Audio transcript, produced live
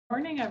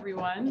Morning,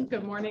 everyone.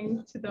 Good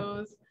morning to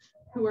those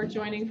who are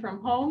joining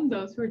from home,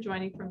 those who are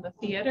joining from the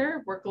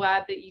theater. We're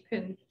glad that you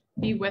can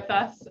be with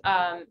us.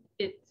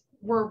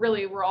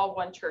 We're all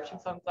one church, and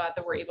so I'm glad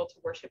that we're able to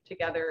worship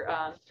together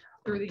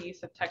through the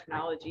use of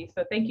technology.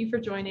 So thank you for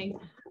joining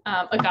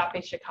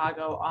Agape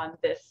Chicago on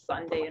this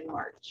Sunday in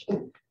March.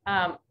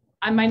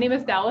 My name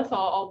is Dallas.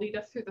 I'll lead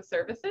us through the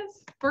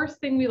services.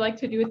 First thing we like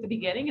to do at the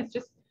beginning is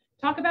just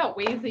talk about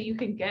ways that you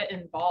can get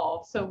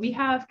involved. So we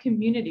have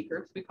community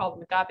groups, we call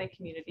them Agape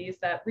communities,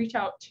 that reach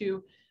out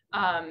to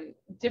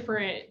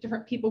different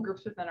people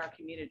groups within our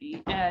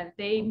community, and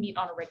they meet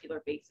on a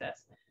regular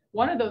basis.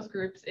 One of those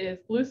groups is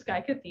Blue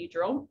Sky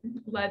Cathedral,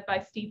 led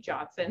by Steve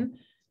Johnson,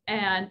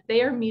 and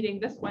they are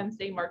meeting this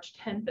Wednesday, March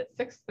 10th at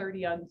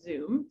 6:30 on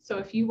Zoom. So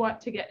if you want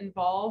to get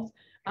involved,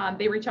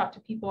 they reach out to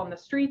people on the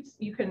streets.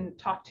 You can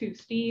talk to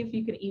Steve.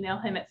 You can email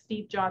him at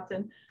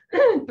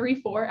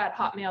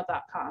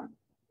stevejohnson34@hotmail.com.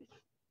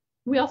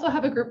 We also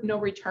have a group, No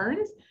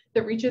Returns,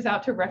 that reaches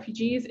out to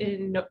refugees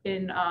in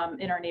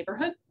our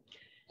neighborhood.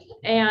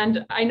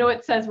 And I know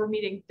it says we're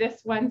meeting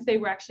this Wednesday.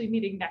 We're actually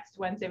meeting next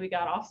Wednesday. We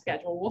got off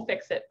schedule. We'll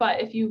fix it.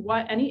 But if you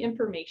want any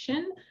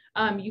information,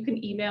 you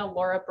can email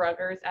Laura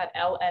Bruggers at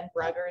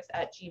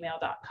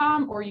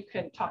lnbruggers@gmail.com, or you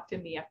can talk to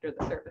me after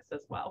the service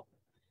as well.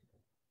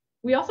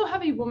 We also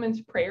have a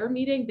women's prayer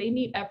meeting. They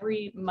meet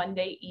every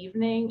Monday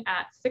evening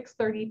at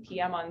 6:30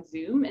 p.m. on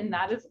Zoom, and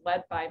that is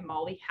led by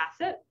Molly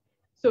Hassett.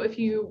 So if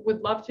you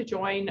would love to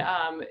join,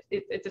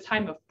 it's a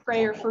time of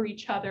prayer for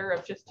each other,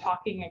 of just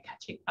talking and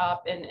catching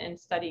up and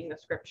studying the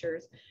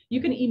scriptures.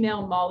 You can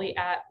email Molly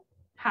at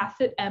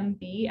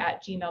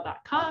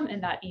hassettmb@gmail.com,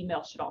 and that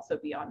email should also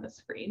be on the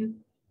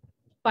screen.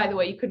 By the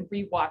way, you can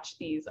rewatch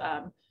these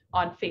on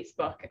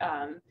Facebook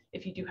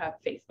if you do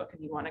have Facebook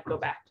and you want to go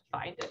back to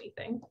find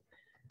anything.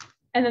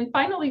 And then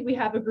finally, we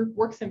have a group,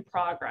 Works in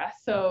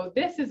Progress. So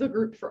this is a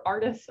group for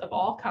artists of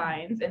all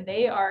kinds, and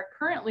they are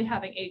currently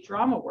having a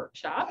drama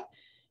workshop.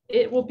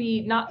 It will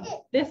be not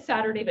this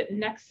Saturday, but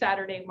next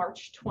Saturday,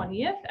 March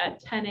 20th at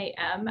 10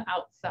 a.m.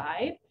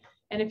 outside.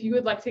 And if you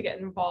would like to get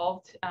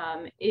involved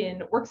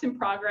in Works in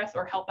Progress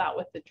or help out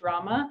with the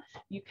drama,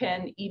 you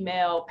can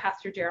email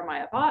Pastor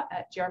Jeremiah Vaught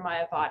at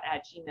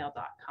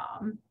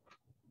jeremiahvaught@gmail.com.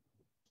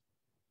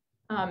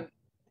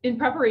 In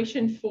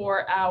preparation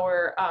for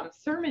our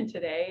sermon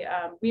today,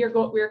 we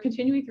are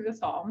continuing through the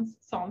Psalms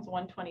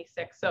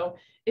 126. So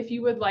if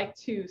you would like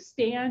to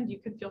stand, you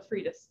can feel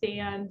free to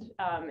stand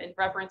in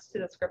reverence to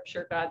the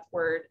scripture, God's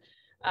word,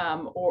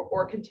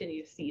 or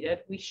continue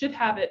seated. We should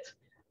have it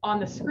on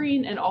the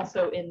screen and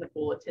also in the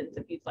bulletins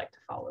if you'd like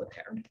to follow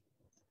there.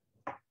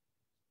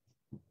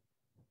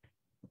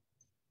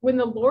 When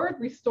the Lord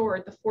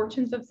restored the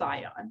fortunes of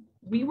Zion,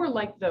 we were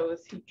like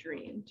those who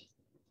dreamed.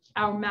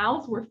 Our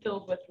mouths were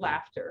filled with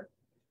laughter,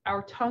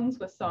 our tongues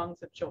with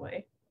songs of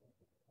joy.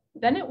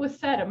 Then it was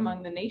said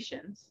among the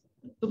nations,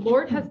 the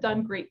Lord has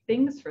done great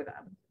things for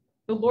them.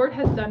 The Lord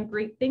has done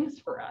great things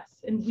for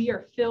us, and we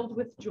are filled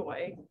with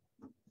joy.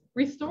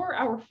 Restore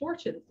our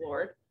fortunes,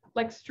 Lord,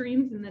 like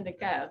streams in the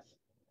Negev.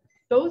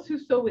 Those who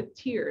sow with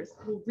tears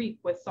will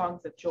reap with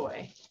songs of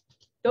joy.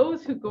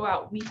 Those who go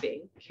out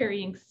weeping,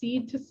 carrying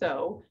seed to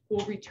sow,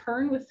 will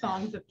return with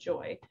songs of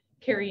joy,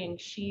 carrying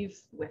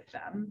sheaves with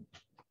them.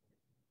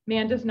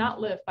 Man does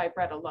not live by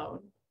bread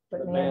alone,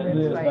 but man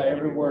lives by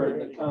every word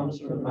that comes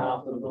from the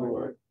mouth of the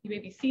Lord. You may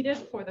be seated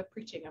for the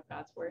preaching of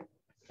God's word.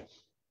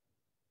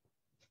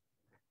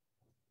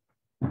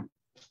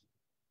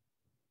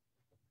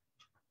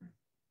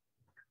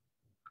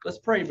 Let's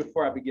pray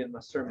before I begin my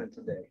sermon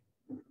today.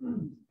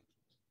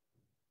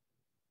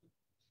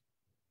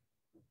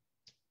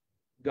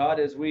 God,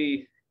 as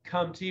we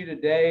come to you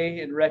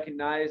today and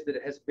recognize that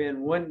it has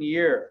been 1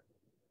 year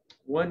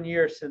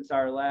since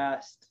our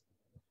last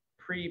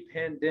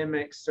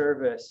pre-pandemic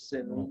service,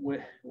 and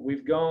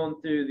we've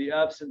gone through the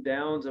ups and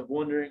downs of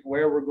wondering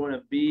where we're going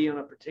to be on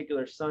a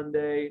particular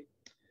Sunday,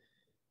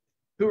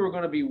 who we're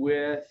going to be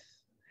with,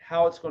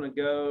 how it's going to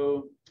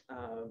go,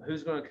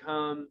 who's going to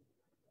come.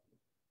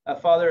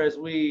 Father, as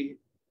we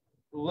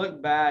look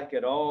back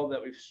at all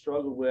that we've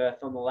struggled with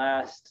on the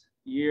last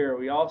year,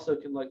 we also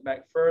can look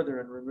back further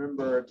and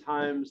remember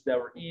times that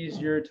were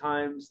easier,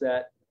 times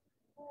that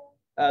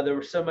there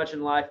was so much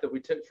in life that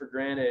we took for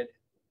granted.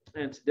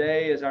 And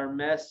today, as our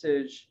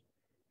message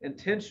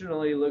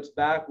intentionally looks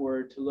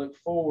backward to look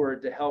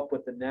forward to help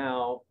with the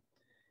now,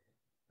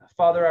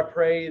 Father, I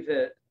pray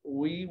that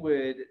we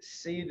would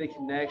see the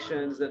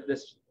connections that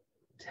this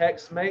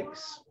text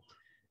makes,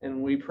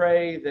 and we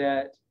pray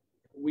that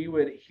we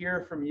would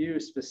hear from you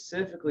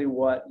specifically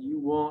what you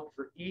want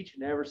for each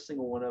and every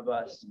single one of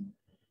us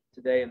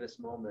today in this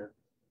moment.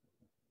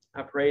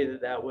 I pray that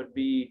that would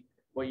be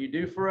what you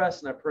do for us,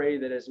 and I pray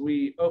that as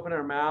we open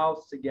our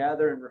mouths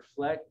together and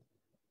reflect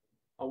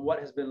on what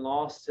has been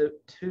lost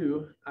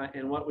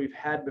and what we've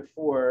had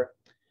before,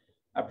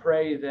 I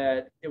pray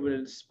that it would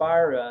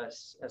inspire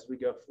us as we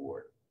go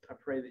forward. I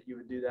pray that you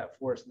would do that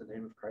for us in the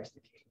name of Christ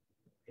the King.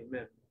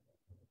 Amen.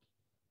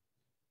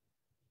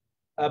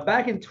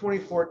 Back in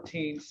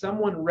 2014,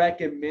 someone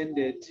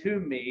recommended to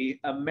me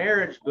a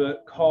marriage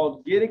book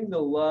called Getting the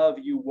Love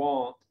You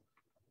Want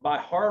by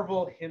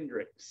Harville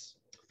Hendricks.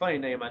 Funny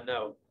name, I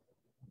know.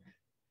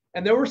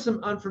 And there were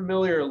some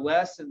unfamiliar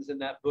lessons in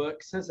that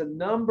book, since a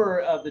number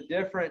of the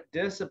different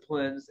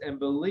disciplines and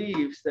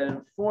beliefs that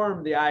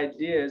informed the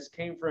ideas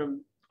came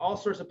from all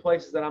sorts of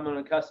places that I'm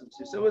unaccustomed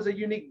to. So it was a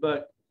unique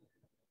book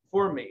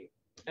for me.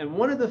 And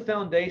one of the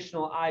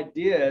foundational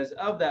ideas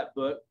of that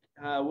book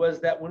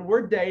was that when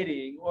we're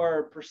dating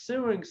or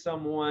pursuing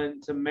someone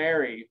to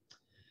marry,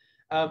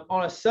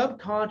 on a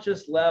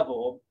subconscious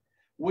level,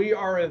 we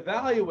are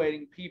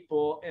evaluating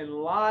people in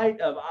light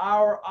of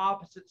our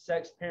opposite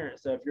sex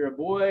parents. So if you're a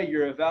boy,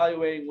 you're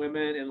evaluating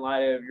women in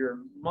light of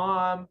your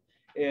mom.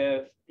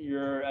 If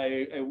you're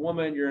a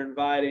woman, you're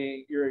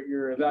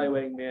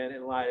evaluating men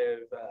in light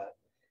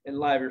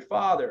of your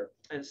father.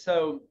 And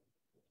so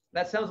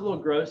that sounds a little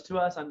gross to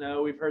us. I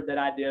know we've heard that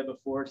idea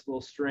before. It's a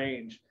little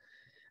strange.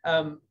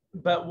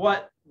 But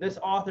what this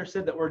author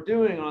said that we're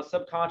doing on a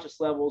subconscious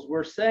level is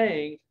we're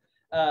saying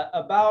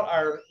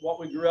about what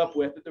we grew up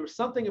with, that there was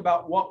something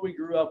about what we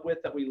grew up with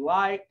that we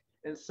liked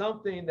and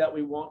something that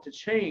we want to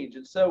change.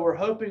 And so we're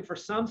hoping for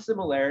some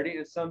similarity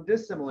and some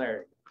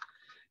dissimilarity.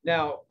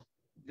 Now,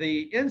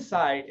 the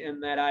insight in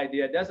that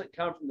idea doesn't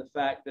come from the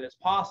fact that it's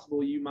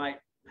possible you might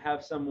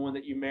have someone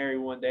that you marry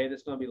one day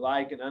that's going to be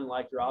like and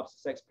unlike your opposite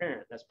sex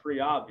parent. That's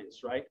pretty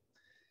obvious, right?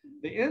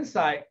 The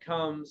insight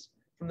comes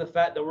from the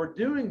fact that we're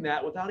doing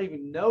that without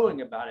even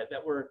knowing about it,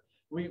 that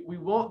we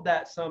want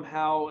that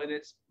somehow, and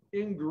it's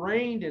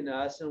ingrained in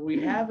us, and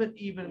we haven't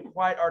even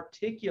quite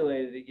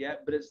articulated it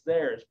yet, but it's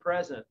there, it's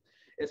present,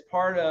 it's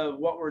part of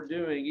what we're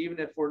doing, even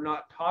if we're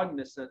not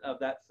cognizant of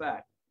that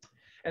fact.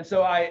 And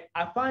so I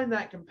find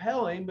that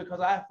compelling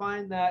because I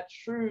find that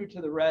true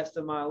to the rest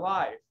of my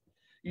life.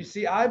 You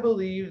see, I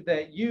believe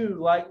that you,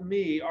 like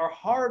me, are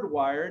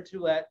hardwired to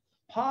let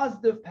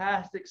positive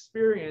past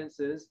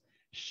experiences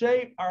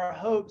shape our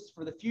hopes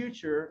for the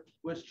future,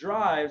 which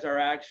drives our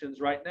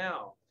actions right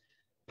now.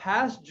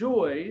 Past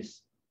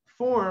joys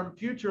form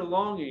future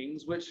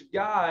longings, which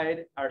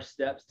guide our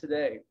steps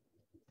today.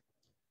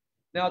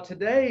 Now,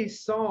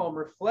 today's psalm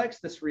reflects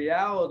this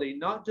reality,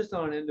 not just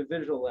on an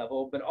individual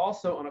level, but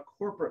also on a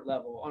corporate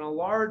level, on a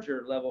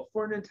larger level,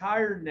 for an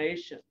entire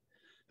nation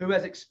who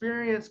has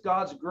experienced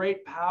God's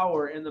great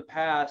power in the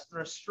past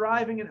and are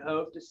striving in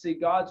hope to see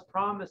God's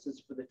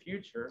promises for the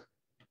future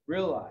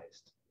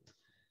realized.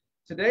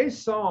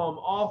 Today's psalm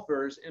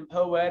offers, in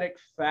poetic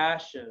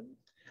fashion,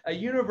 a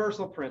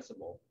universal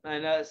principle.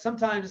 And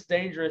sometimes it's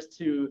dangerous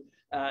to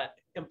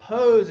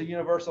impose a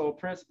universal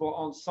principle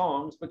on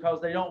songs because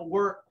they don't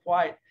work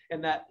quite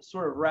in that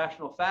sort of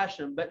rational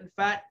fashion. But in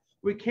fact,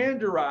 we can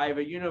derive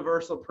a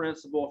universal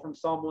principle from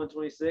Psalm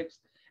 126,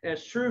 and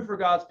it's true for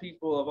God's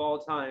people of all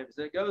times.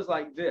 And it goes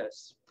like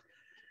this: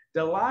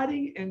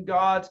 delighting in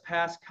God's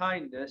past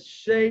kindness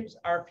shapes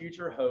our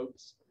future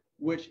hopes,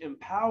 which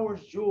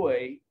empowers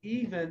joy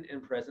even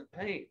in present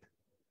pain.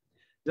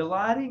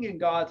 Delighting in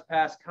God's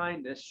past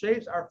kindness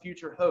shapes our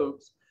future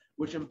hopes,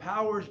 which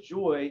empowers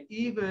joy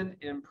even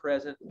in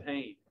present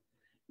pain.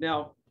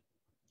 Now,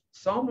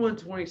 Psalm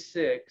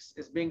 126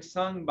 is being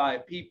sung by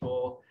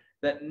people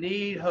that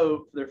need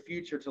hope for their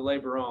future to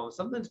labor on.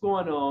 Something's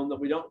going on that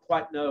we don't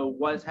quite know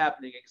what's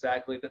happening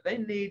exactly, that they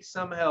need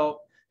some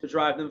help to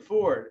drive them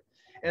forward.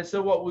 And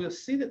so what we'll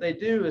see that they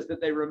do is that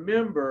they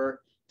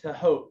remember to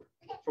hope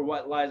for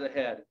what lies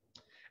ahead.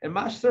 And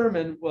my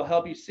sermon will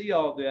help you see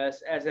all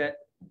this as it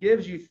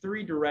gives you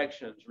three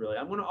directions, really.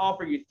 I'm going to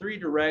offer you three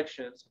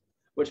directions,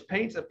 which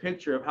paints a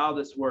picture of how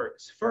this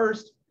works.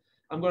 First,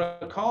 I'm going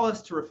to call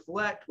us to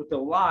reflect with the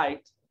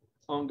light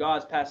on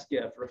God's past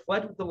gift.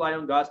 Reflect with the light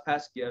on God's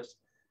past gifts.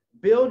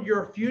 Build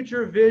your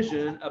future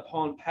vision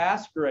upon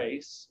past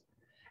grace.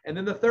 And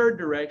then the third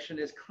direction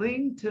is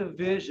cling to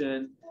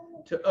vision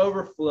to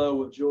overflow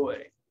with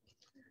joy.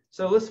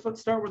 So let's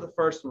start with the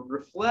first one.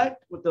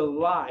 Reflect with the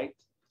light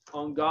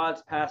on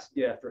God's past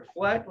gift.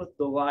 Reflect with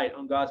the light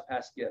on God's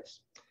past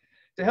gifts.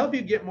 To help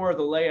you get more of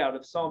the layout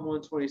of Psalm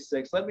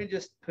 126, let me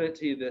just put it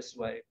to you this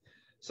way.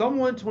 Psalm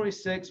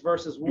 126,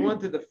 verses 1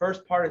 through the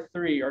first part of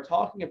 3 are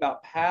talking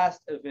about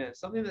past events,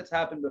 something that's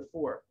happened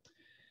before.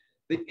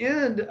 The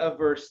end of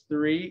verse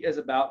 3 is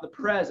about the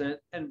present,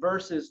 and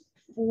verses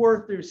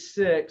 4 through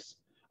 6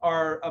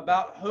 are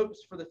about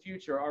hopes for the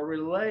future, are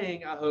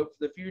relaying a hope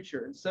for the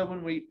future. And so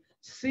when we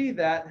see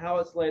that and how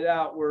it's laid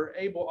out, we're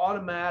able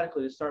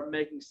automatically to start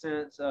making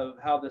sense of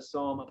how this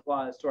psalm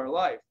applies to our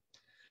life.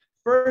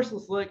 First,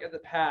 let's look at the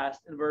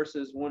past in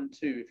verses 1 and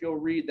 2. If you'll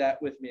read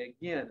that with me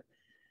again.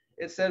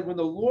 It said, when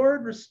the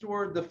Lord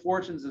restored the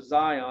fortunes of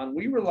Zion,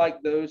 we were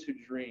like those who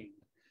dreamed.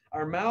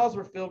 Our mouths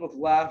were filled with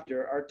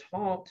laughter, our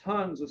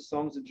tongues with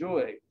songs of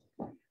joy.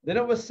 Then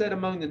it was said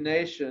among the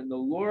nation, the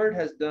Lord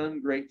has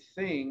done great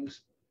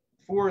things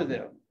for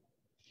them.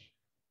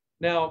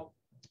 Now,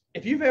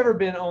 if you've ever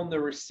been on the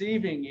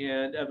receiving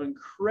end of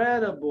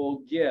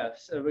incredible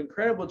gifts, of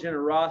incredible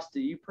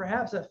generosity, you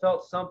perhaps have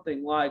felt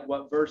something like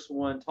what verse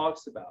 1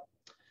 talks about.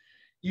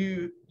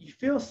 you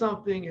feel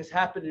something has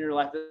happened in your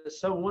life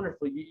that's so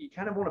wonderful. You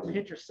kind of want to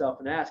pinch yourself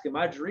and ask, am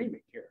I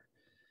dreaming here?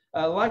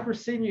 Like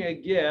receiving a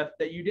gift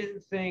that you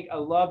didn't think a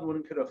loved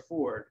one could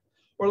afford,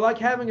 or like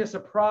having a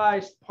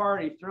surprise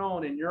party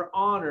thrown in your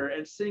honor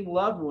and seeing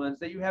loved ones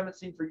that you haven't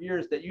seen for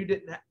years that you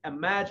didn't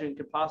imagine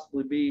could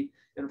possibly be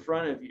in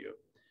front of you.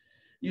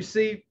 You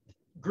see,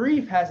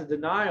 grief has a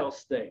denial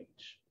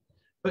stage,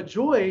 but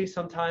joy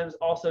sometimes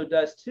also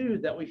does too,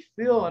 that we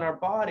feel in our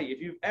body.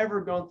 If you've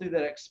ever gone through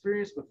that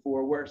experience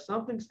before where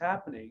something's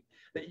happening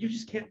that you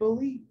just can't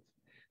believe,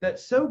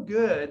 that's so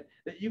good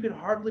that you can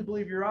hardly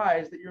believe your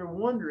eyes, that you're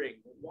wondering,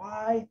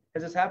 why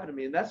has this happened to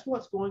me? And that's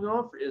what's going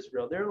on for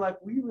Israel. They're like,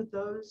 we were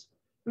those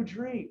who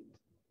dreamed.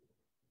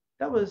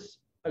 That was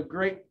a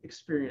great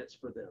experience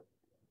for them.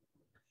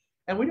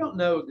 And we don't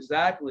know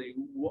exactly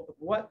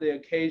what the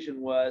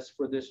occasion was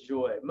for this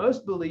joy.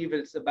 Most believe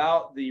it's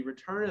about the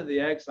return of the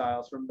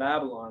exiles from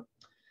Babylon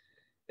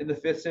in the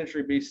 5th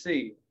century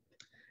BC.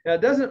 Now,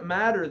 it doesn't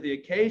matter the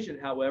occasion,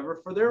 however,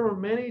 for there were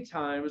many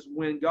times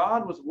when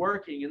God was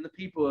working in the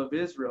people of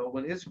Israel,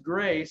 when his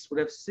grace would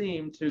have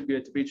seemed too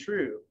good to be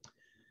true.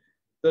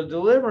 The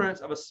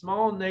deliverance of a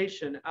small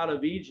nation out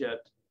of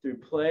Egypt through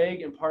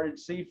plague and parted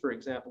sea, for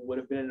example, would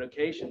have been an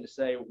occasion to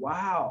say,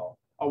 wow,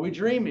 are we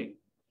dreaming?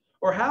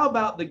 Or how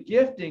about the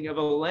gifting of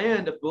a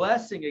land of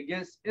blessing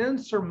against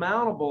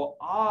insurmountable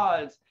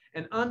odds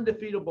and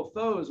undefeatable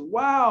foes?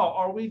 Wow,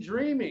 are we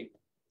dreaming?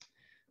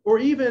 Or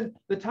even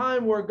the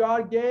time where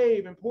God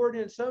gave and poured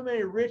in so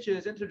many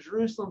riches into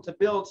Jerusalem to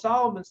build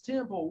Solomon's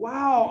temple.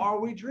 Wow,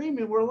 are we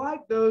dreaming? We're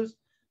like those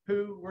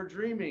who were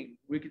dreaming.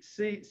 We could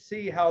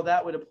see how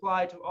that would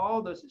apply to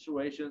all those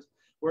situations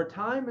where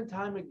time and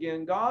time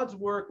again, God's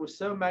work was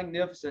so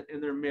magnificent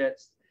in their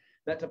midst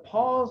that to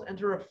pause and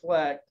to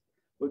reflect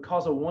would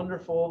cause a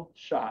wonderful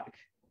shock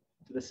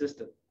to the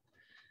system.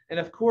 And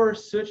of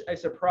course, such a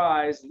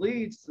surprise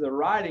leads to the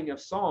writing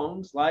of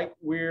songs like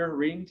we're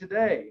reading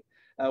today.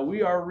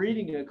 We are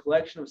reading a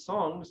collection of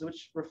songs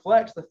which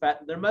reflects the fact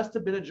that there must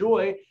have been a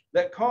joy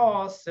that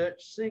caused such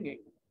singing.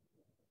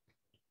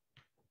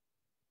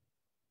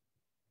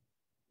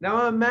 Now,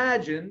 I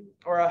imagine,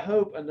 or I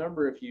hope a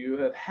number of you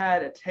have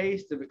had a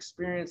taste of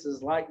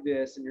experiences like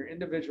this in your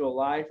individual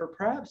life, or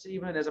perhaps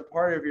even as a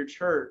part of your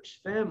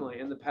church family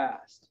in the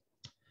past.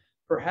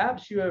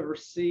 Perhaps you have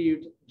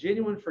received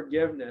genuine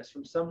forgiveness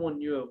from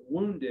someone you have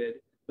wounded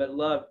but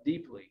loved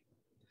deeply.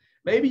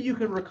 Maybe you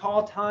can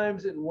recall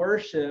times in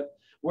worship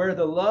where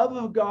the love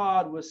of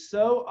God was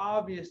so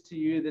obvious to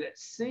you that it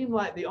seemed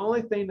like the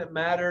only thing that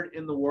mattered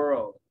in the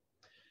world.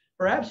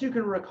 Perhaps you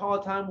can recall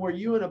a time where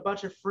you and a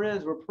bunch of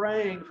friends were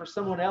praying for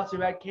someone else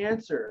who had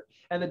cancer,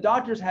 and the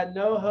doctors had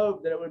no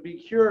hope that it would be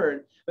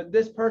cured, but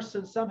this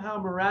person somehow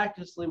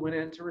miraculously went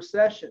into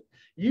recession.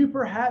 You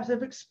perhaps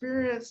have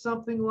experienced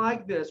something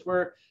like this,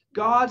 where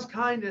God's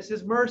kindness,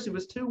 his mercy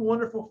was too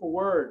wonderful for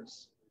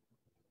words.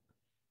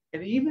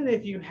 And even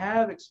if you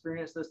have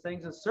experienced those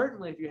things, and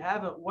certainly if you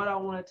haven't, what I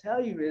want to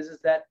tell you is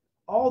that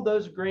all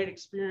those great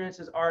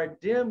experiences are a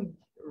dim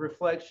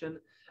reflection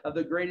of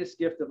the greatest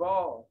gift of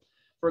all.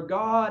 For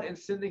God, in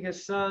sending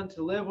his son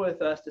to live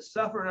with us, to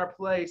suffer in our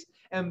place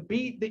and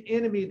beat the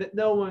enemy that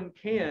no one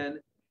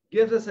can,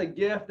 gives us a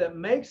gift that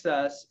makes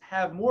us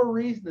have more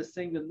reason to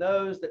sing than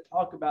those that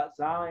talk about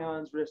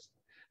Zion's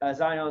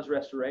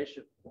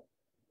restoration.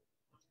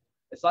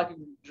 It's like a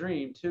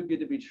dream, too good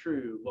to be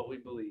true, what we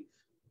believe.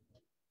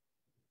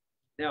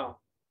 Now,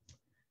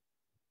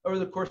 over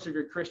the course of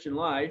your Christian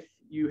life,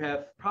 you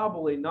have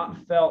probably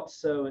not felt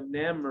so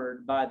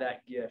enamored by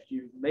that gift.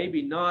 You've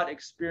maybe not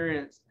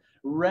experienced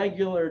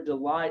regular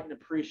delight and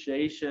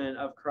appreciation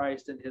of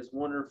Christ and his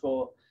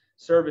wonderful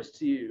service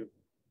to you.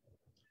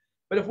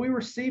 But if we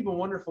receive a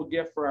wonderful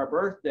gift for our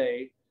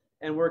birthday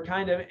and we're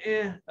kind of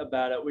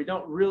about it, we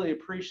don't really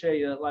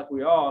appreciate it like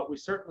we ought, we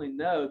certainly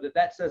know that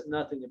that says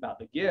nothing about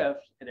the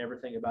gift and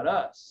everything about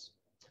us.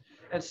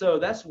 And so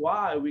that's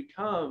why we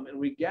come and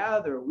we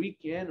gather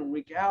week in and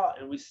week out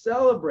and we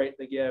celebrate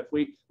the gift.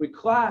 We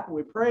clap and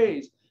we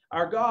praise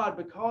our God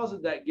because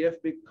of that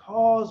gift,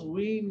 because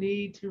we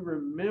need to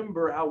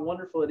remember how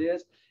wonderful it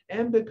is,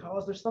 and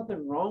because there's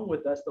something wrong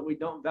with us that we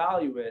don't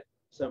value it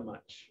so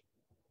much.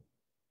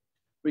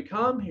 We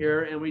come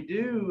here and we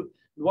do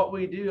what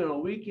we do in a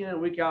week in and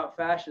week out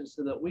fashion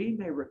so that we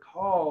may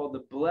recall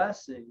the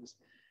blessings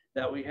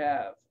that we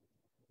have.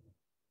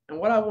 And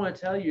what I want to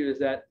tell you is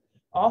that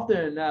often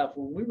enough,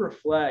 when we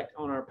reflect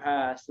on our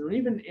past, and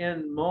even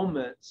in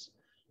moments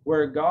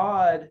where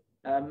God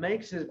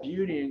makes his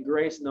beauty and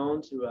grace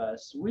known to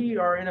us, we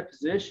are in a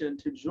position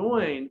to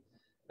join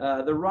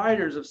the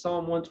writers of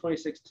Psalm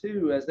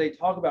 126:2 as they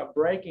talk about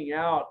breaking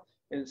out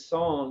in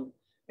song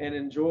and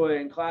in joy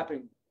and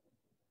clapping.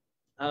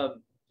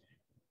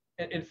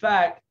 In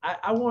fact,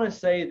 I want to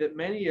say that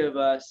many of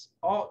us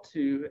ought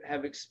to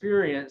have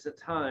experienced at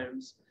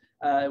times,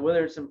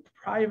 whether it's in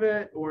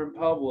private or in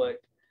public,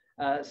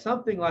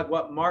 something like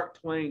what Mark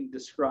Twain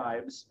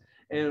describes,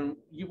 and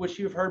which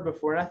you've heard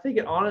before. And I think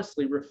it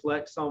honestly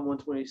reflects Psalm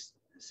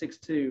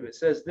 126:2. It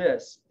says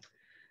this: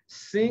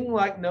 Sing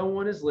like no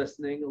one is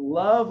listening,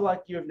 love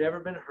like you have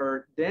never been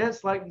hurt,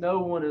 dance like no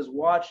one is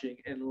watching,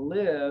 and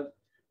live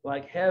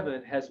like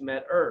heaven has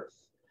met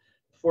earth.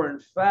 For in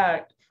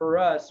fact, for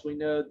us, we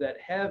know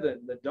that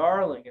heaven, the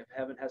darling of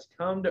heaven, has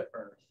come to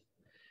earth,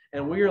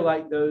 and we are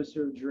like those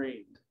who have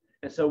dreamed.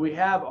 And so we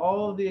have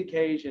all of the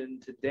occasion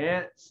to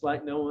dance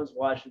like no one's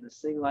watching, to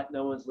sing like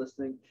no one's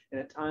listening, and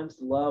at times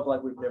to love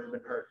like we've never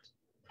been hurt.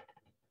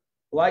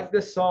 Like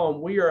this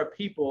psalm, we are a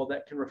people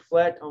that can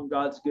reflect on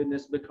God's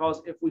goodness,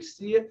 because if we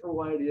see it for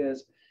what it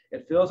is,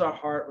 it fills our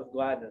heart with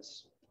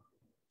gladness.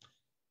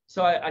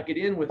 So I could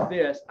end with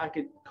this. I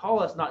could call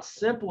us not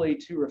simply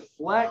to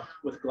reflect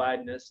with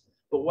gladness,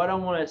 but what I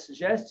want to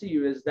suggest to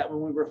you is that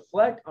when we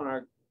reflect on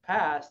our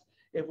past,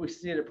 if we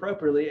see it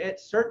appropriately, it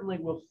certainly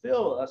will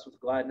fill us with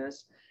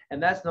gladness.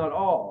 And that's not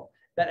all.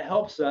 That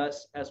helps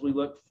us as we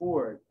look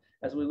forward,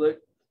 as we look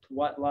to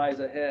what lies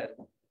ahead.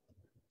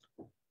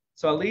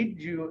 So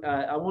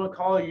I want to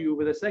call you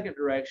with a second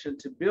direction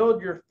to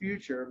build your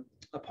future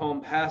upon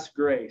past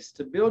grace,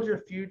 to build your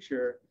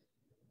future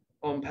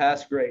on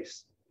past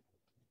grace.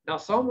 Now,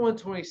 Psalm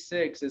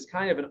 126 is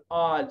kind of an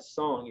odd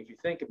song if you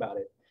think about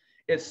it.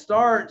 It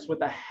starts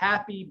with a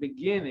happy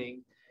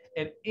beginning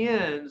and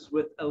ends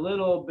with a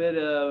little bit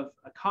of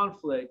a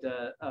conflict,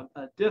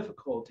 a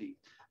difficulty.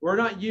 We're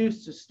not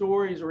used to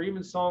stories or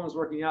even songs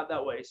working out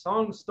that way.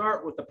 Songs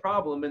start with a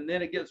problem and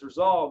then it gets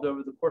resolved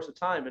over the course of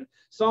time. And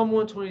Psalm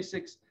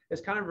 126 is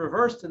kind of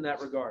reversed in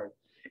that regard.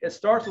 It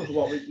starts with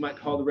what we might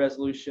call the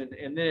resolution,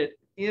 and then it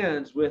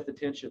ends with the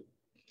tension.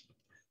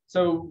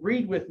 So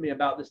read with me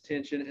about this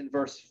tension in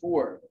verse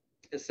 4.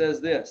 It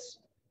says this: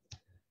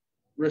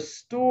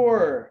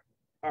 "Restore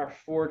our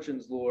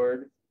fortunes,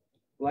 Lord,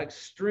 like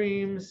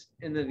streams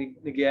in the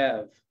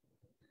Negev."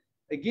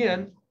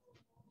 Again,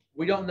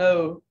 we don't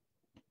know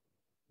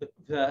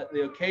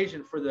the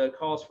occasion for the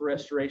calls for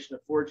restoration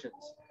of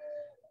fortunes,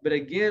 but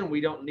again,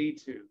 we don't need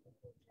to.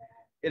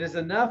 It is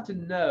enough to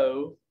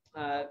know.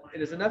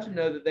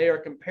 That they are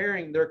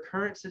comparing their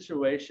current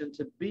situation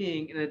to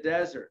being in a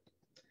desert,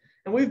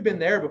 and we've been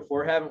there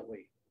before, haven't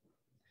we?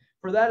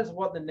 For that is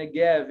what the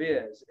Negev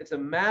is. It's a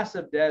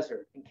massive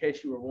desert, in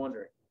case you were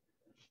wondering.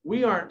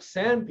 We aren't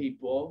sand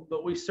people,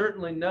 but we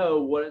certainly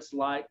know what it's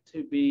like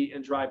to be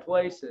in dry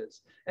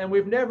places. And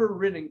we've never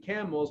ridden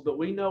camels, but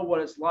we know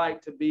what it's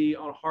like to be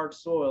on hard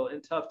soil in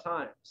tough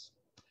times.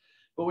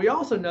 But we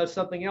also know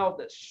something else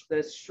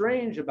that's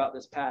strange about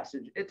this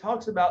passage. It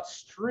talks about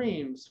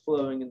streams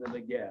flowing in the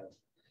Negev.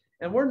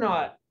 And we're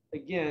not,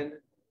 again,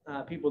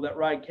 people that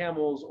ride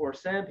camels or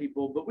sand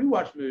people, but we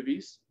watch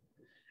movies.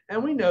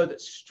 And we know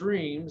that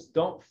streams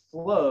don't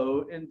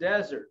flow in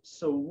deserts.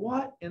 So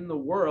what in the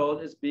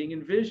world is being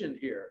envisioned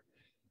here?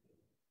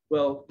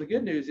 Well, the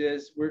good news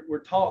is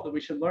we're taught that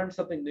we should learn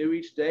something new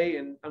each day,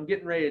 and I'm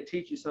getting ready to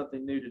teach you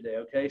something new today,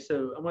 okay?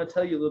 So I'm going to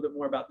tell you a little bit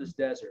more about this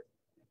desert.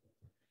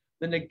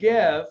 The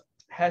Negev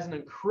has an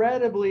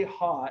incredibly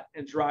hot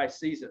and dry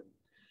season,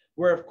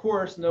 where, of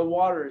course, no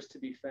water is to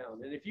be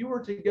found. And if you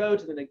were to go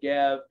to the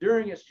Negev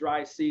during its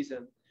dry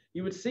season,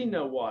 you would see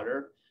no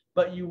water,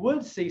 but you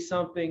would see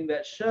something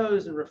that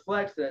shows and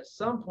reflects that at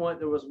some point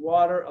there was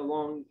water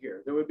along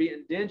here. There would be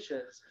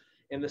indentions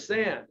in the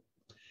sand.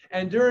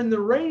 And during the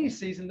rainy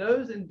season,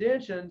 those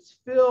indentions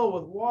fill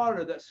with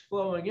water that's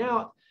flowing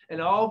out,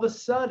 and all of a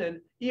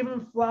sudden,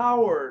 even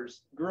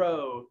flowers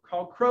grow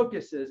called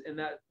crocuses in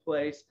that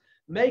place,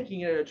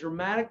 making it a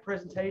dramatic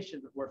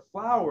presentation where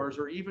flowers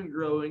are even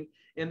growing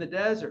in the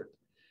desert.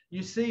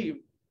 You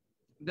see,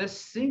 this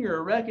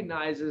singer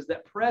recognizes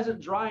that present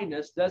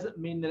dryness doesn't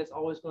mean that it's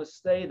always going to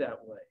stay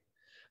that way.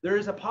 There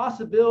is a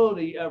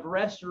possibility of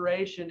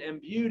restoration and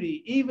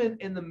beauty even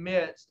in the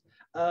midst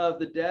of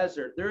the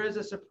desert. There is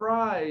a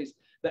surprise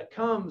that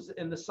comes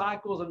in the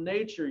cycles of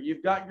nature.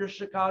 You've got your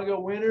Chicago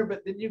winter,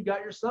 but then you've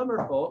got your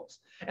summer, folks.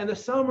 And the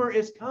summer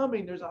is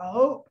coming. There's a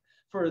hope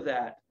for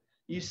that.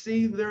 You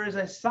see, there is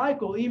a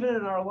cycle even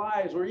in our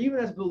lives where even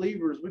as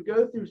believers, we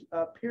go through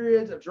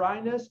periods of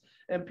dryness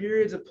and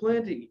periods of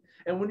plenty.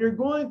 And when you're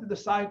going through the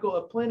cycle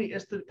of plenty,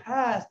 it's the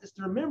past, it's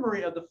the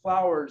memory of the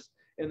flowers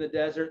in the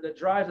desert that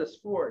drives us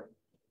forward.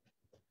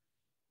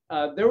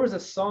 There was a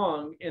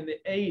song in the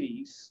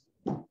 80s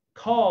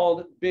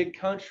called Big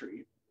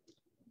Country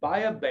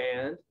by a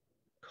band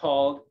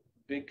called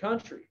Big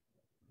Country.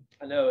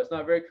 I know it's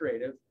not very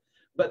creative,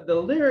 but the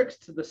lyrics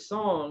to the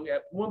song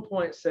at one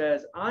point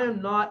says, "I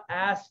am not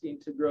asking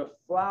to grow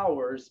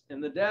flowers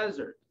in the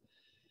desert."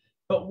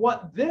 But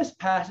what this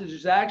passage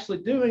is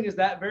actually doing is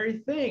that very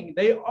thing.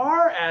 They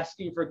are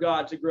asking for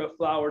God to grow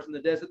flowers in the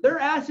desert. They're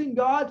asking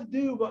God to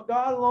do what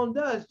God alone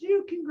does.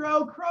 You can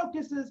grow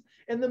crocuses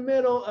in the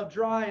middle of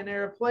dry and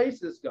arid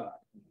places, God.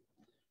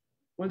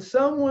 When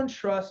someone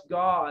trusts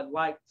God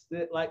like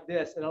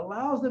this, it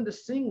allows them to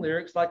sing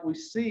lyrics like we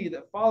see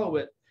that follow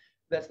it.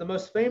 That's the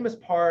most famous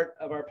part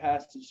of our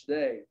passage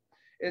today.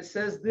 It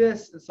says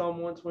this in Psalm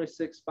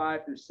 126,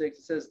 5-6.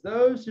 It says,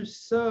 "Those who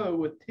sow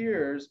with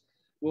tears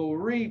will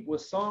reap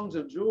with songs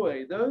of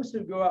joy. Those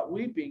who go out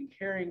weeping,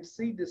 carrying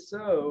seed to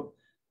sow,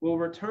 will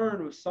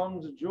return with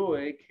songs of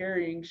joy,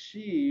 carrying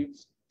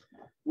sheaves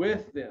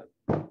with them.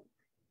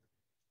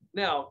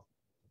 Now,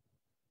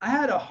 I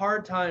had a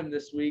hard time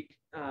this week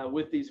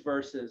with these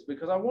verses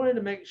because I wanted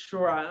to make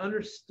sure I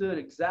understood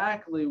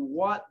exactly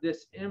what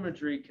this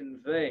imagery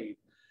conveyed.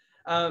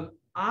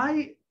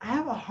 I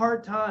have a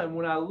hard time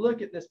when I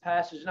look at this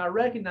passage, and I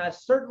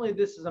recognize certainly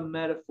this is a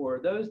metaphor.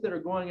 Those that are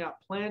going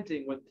out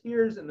planting with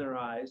tears in their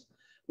eyes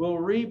will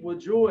reap with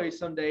joy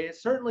someday. It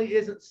certainly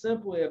isn't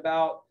simply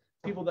about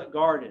people that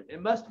garden.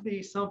 It must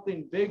be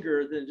something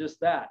bigger than just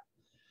that.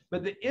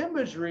 But the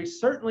imagery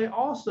certainly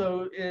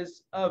also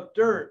is of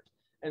dirt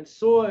and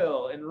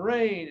soil and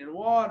rain and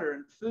water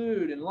and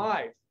food and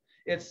life.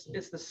 It's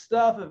the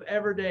stuff of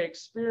everyday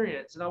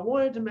experience. And I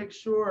wanted to make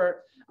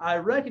sure I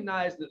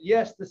recognized that,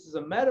 yes, this is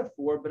a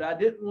metaphor, but I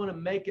didn't want to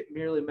make it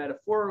merely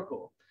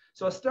metaphorical.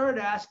 So I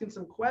started asking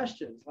some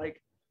questions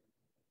like,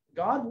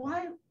 God,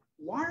 why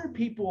are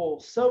people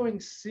sowing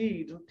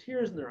seeds with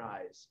tears in their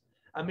eyes?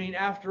 I mean,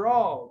 after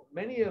all,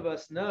 many of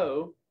us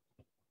know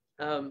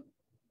that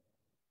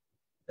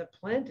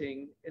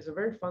planting is a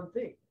very fun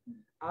thing.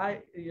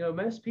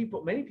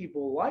 Many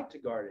people like to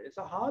garden. It's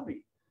a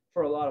hobby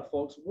for a lot of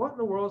folks. What in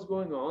the world is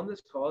going on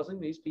that's causing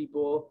these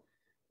people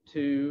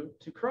to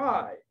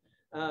cry?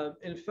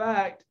 In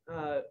fact,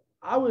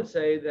 I would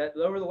say that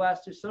over the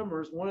last 2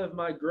 summers, one of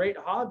my great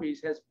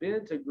hobbies has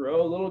been to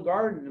grow a little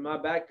garden in my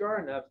back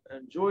garden. I've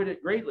enjoyed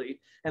it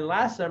greatly. And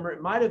last summer,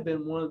 it might have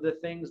been one of the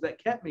things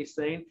that kept me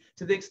sane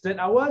to the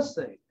extent I was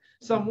sane.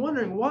 So I'm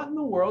wondering, what in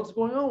the world's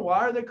going on? Why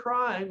are they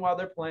crying while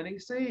they're planting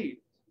seed?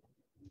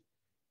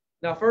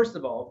 Now, first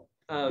of all,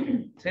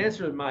 to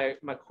answer my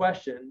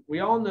question,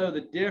 we all know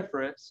the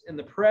difference in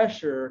the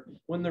pressure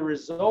when the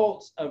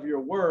results of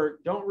your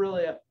work don't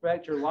really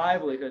affect your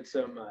livelihood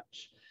so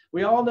much.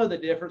 We all know the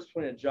difference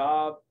between a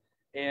job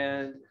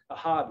and a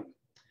hobby.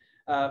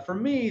 For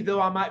me,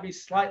 though I might be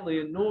slightly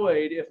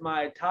annoyed if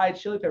my Thai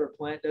chili pepper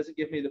plant doesn't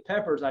give me the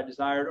peppers I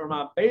desired, or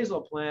my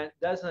basil plant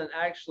doesn't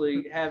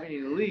actually have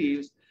any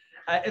leaves,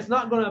 it's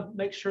not going to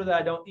make sure that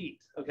I don't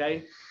eat,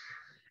 okay?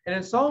 And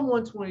in Psalm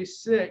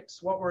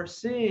 126, what we're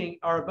seeing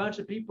are a bunch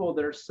of people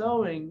that are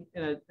sowing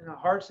in a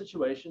hard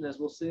situation, as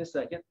we'll see in a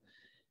second,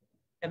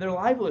 and their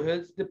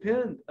livelihoods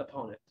depend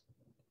upon it.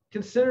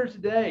 Consider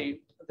today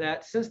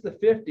that since the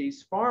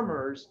 50s,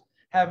 farmers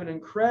have an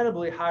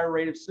incredibly high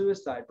rate of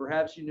suicide.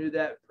 Perhaps you knew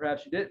that,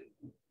 perhaps you didn't.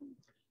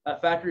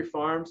 Factory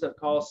farms have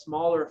caused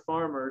smaller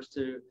farmers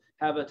to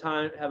have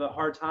a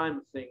hard time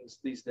with things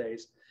these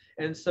days.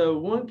 And so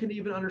one can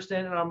even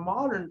understand in our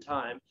modern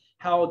time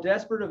how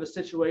desperate of a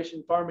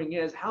situation farming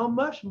is, how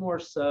much more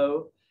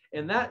so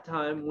in that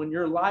time when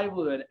your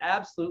livelihood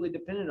absolutely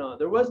depended on it.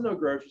 There was no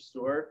grocery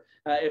store.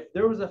 If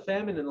there was a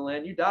famine in the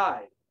land, you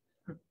died.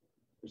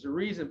 There's a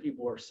reason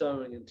people are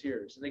sowing in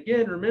tears. And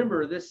again,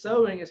 remember, this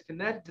sowing is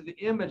connected to the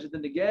image of the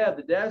Negev,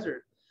 the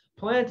desert,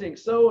 planting,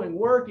 sowing,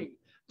 working,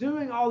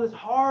 doing all this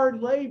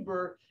hard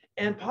labor,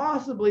 and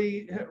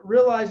possibly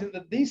realizing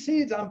that these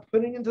seeds I'm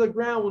putting into the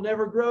ground will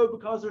never grow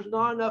because there's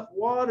not enough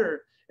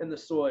water in the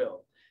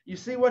soil. You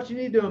see, what you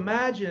need to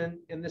imagine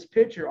in this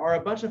picture are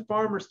a bunch of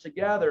farmers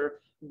together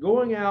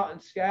going out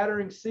and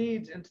scattering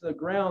seeds into the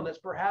ground that's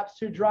perhaps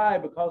too dry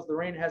because the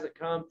rain hasn't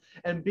come,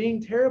 and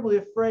being terribly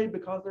afraid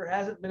because there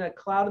hasn't been a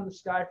cloud in the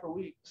sky for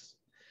weeks.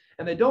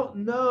 And they don't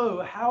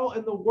know how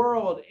in the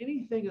world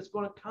anything is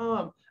going to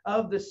come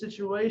of this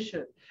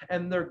situation.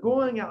 And they're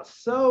going out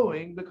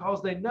sowing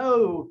because they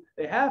know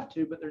they have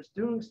to, but they're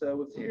doing so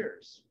with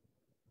tears.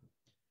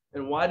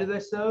 And why do they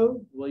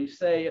sow? Well, you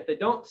say if they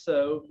don't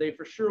sow, they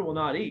for sure will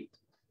not eat.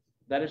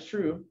 That is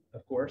true,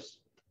 of course.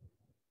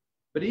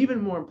 But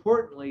even more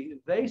importantly,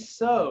 they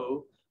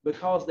sow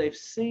because they've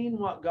seen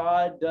what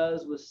God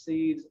does with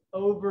seeds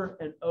over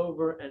and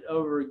over and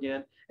over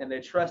again, and they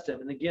trust him.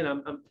 And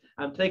again,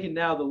 I'm taking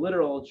now the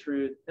literal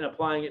truth and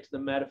applying it to the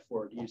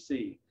metaphor. Do you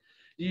see?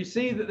 Do you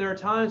see that there are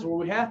times where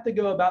we have to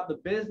go about the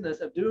business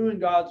of doing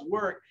God's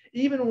work,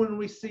 even when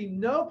we see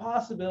no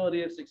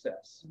possibility of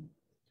success?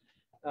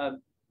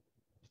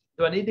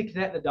 Do I need to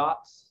connect the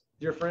dots,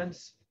 dear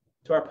friends,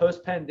 to our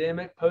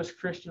post-pandemic,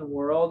 post-Christian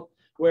world,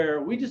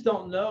 where we just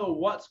don't know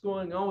what's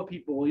going on with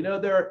people? You know,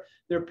 there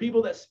are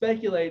people that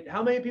speculate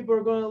how many people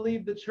are going to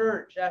leave the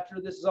church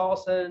after this is all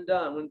said and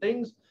done. When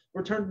things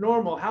return to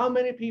normal, how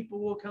many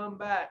people will come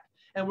back?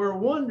 And we're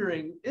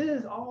wondering,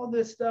 is all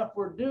this stuff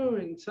we're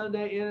doing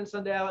Sunday in and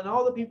Sunday out, and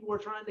all the people we're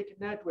trying to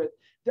connect with,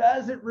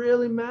 does it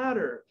really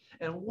matter?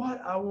 And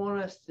what I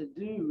want us to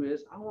do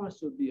is I want us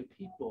to be a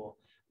people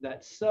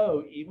that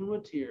sow, even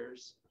with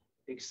tears,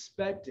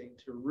 expecting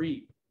to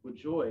reap with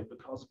joy,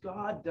 because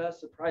God does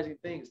surprising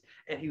things,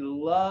 and he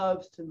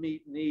loves to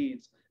meet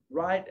needs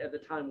right at the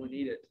time we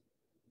need it.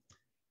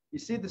 You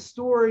see, the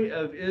story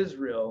of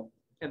Israel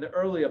and the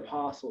early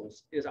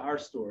apostles is our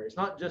story. It's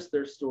not just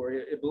their story.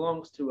 It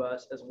belongs to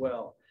us as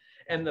well.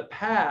 And the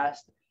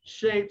past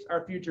shapes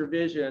our future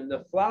vision.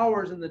 The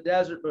flowers in the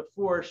desert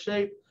before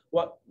shape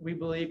what we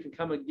believe can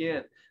come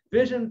again.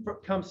 Vision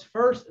comes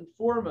first and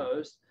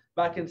foremost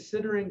by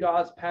considering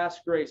God's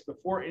past grace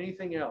before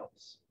anything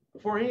else.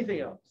 Before anything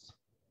else.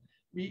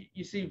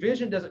 You see,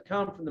 vision doesn't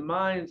come from the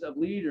minds of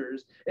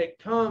leaders. It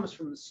comes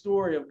from the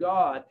story of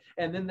God,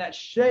 and then that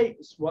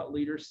shapes what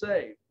leaders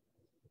say.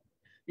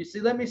 You see,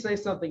 let me say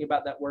something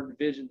about that word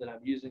vision that I'm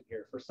using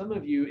here. For some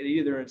of you, it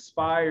either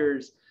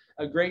inspires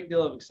a great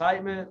deal of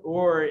excitement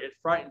or it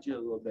frightens you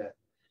a little bit.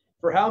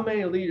 For how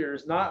many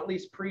leaders, not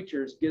least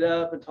preachers, get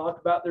up and talk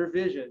about their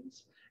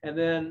visions, and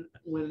then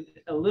when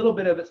a little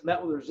bit of it's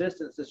met with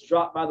resistance, it's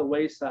dropped by the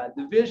wayside.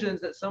 The visions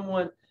that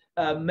someone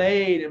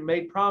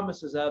made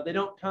promises of, they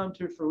don't come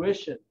to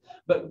fruition.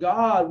 But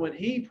God, when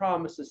he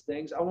promises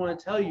things, I want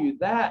to tell you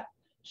that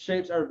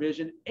shapes our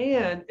vision,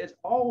 and it's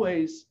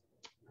always,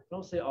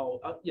 don't say all,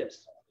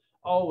 yes,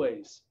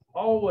 always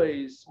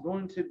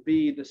going to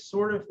be the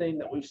sort of thing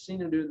that we've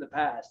seen him do in the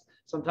past.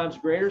 Sometimes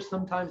greater,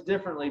 sometimes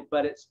differently,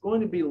 but it's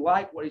going to be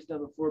like what he's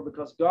done before,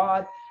 because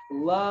God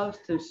loves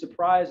to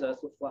surprise us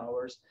with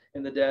flowers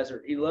in the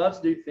desert. He loves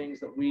to do things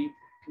that we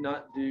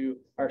cannot do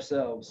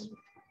ourselves.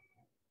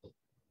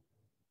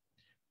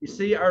 You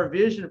see, our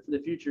vision for the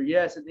future,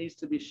 yes, it needs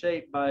to be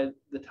shaped by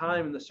the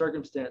time and the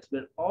circumstance,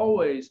 but it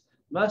always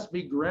must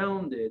be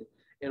grounded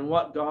in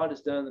what God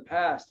has done in the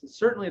past. And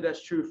certainly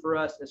that's true for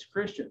us as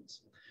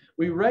Christians.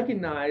 We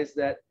recognize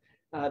that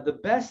the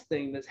best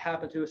thing that's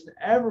happened to us and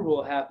ever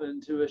will happen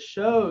to us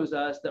shows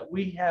us that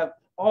we have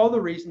all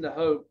the reason to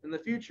hope in the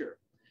future.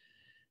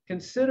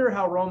 Consider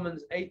how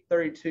Romans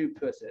 8:32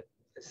 puts it.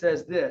 It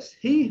says this: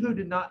 "He who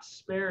did not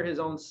spare his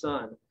own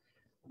son,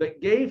 but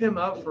gave him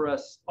up for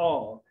us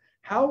all,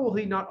 how will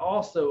he not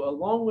also,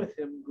 along with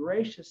him,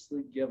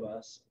 graciously give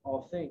us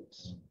all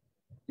things?"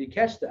 Do you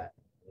catch that?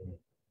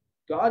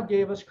 God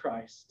gave us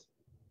Christ.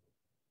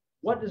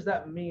 What does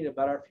that mean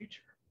about our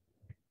future?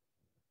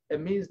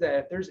 It means that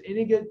if there's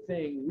any good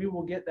thing, we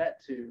will get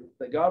that too,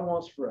 that God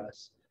wants for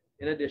us,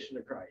 in addition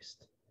to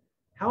Christ.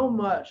 How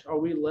much are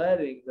we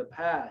letting the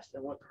past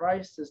and what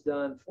Christ has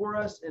done for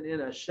us and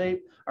in us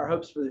shape our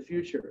hopes for the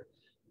future?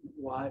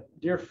 Why,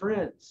 dear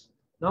friends,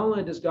 not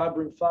only does God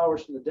bring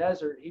flowers from the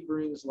desert, he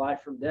brings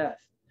life from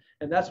death.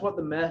 And that's what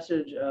the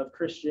message of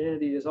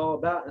Christianity is all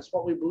about. And it's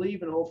what we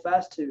believe and hold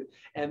fast to.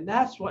 And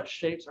that's what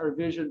shapes our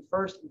vision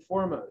first and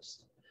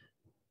foremost.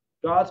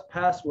 God's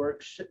past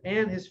work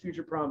and his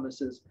future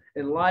promises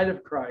in light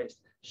of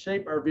Christ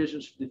shape our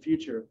visions for the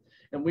future.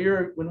 And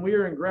when we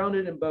are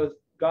grounded in both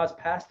God's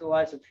past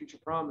delights and future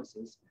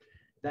promises,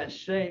 that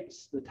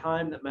shapes the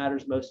time that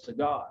matters most to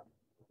God,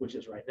 which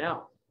is right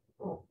now,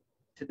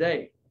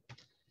 today.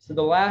 So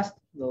the last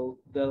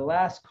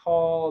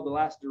call, the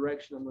last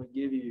direction I'm going to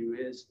give you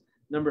is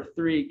number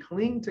 3,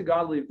 cling to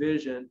godly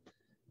vision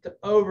to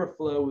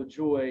overflow with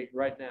joy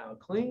right now.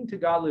 Cling to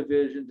godly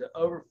vision to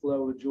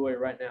overflow with joy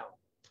right now.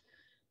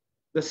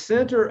 The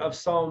center of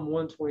Psalm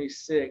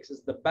 126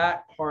 is the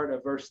back part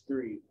of verse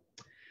 3.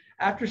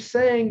 After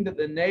saying that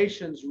the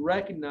nations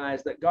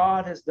recognize that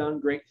God has done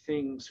great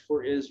things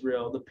for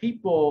Israel, the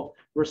people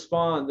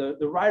respond,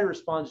 the writer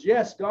responds,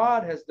 yes,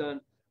 God has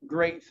done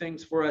great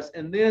things for us.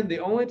 And then the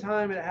only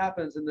time it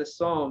happens in this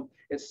psalm,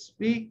 it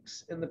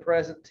speaks in the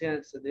present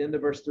tense at the end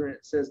of verse 3, and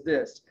it says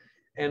this: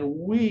 "And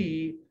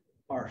we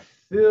are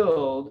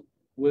filled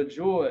with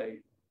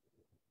joy."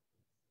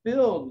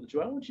 Filled with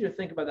joy. I want you to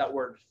think about that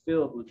word,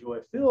 filled with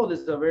joy. Filled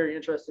is a very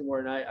interesting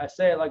word, and I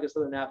say it like a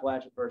Southern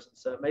Appalachian person,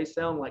 so it may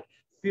sound like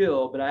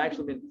fill, but I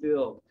actually mean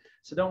filled.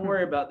 So don't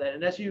worry about that.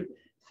 And as you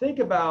think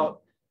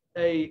about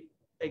a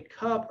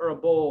cup or a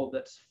bowl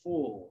that's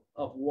full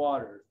of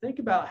water, think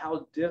about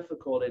how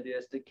difficult it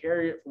is to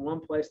carry it from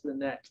one place to the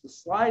next. The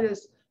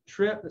slightest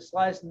trip, the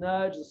slightest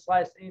nudge, the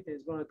slightest anything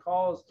is going to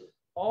cause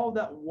all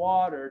that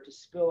water to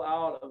spill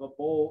out of a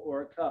bowl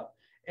or a cup.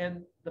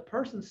 And the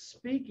person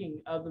speaking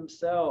of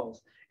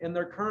themselves in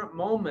their current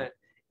moment,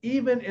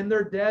 even in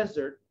their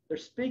desert, they're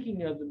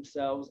speaking of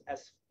themselves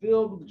as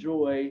filled with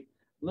joy,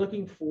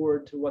 looking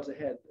forward to what's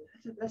ahead.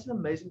 That's an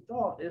amazing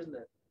thought, isn't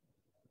it?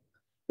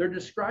 They're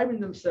describing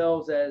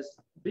themselves as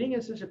being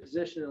in such a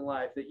position in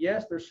life that,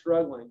 yes, they're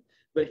struggling,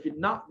 but if you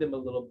knock them a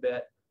little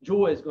bit,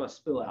 joy is going to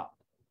spill out.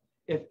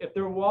 If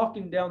they're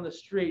walking down the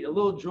street, a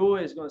little joy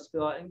is going to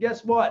spill out. And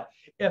guess what?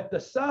 If the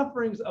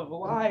sufferings of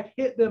life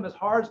hit them as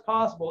hard as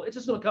possible, it's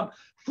just going to come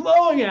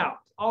flowing out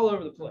all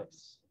over the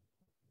place.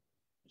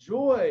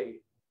 Joy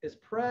is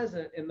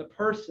present in the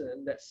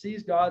person that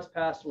sees God's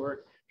past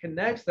work,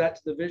 connects that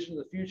to the vision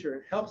of the future,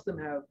 and helps them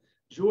have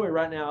joy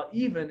right now,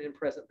 even in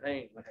present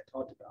pain, like I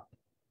talked about.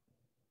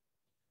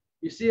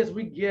 You see, as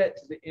we get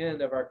to the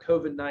end of our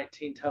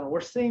COVID-19 tunnel,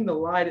 we're seeing the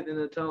light at the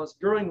end of the tunnel. It's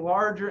growing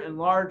larger and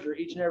larger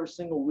each and every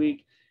single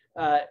week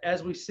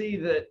as we see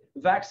that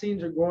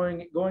vaccines are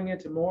going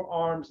into more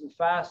arms and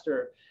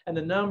faster, and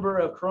the number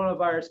of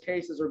coronavirus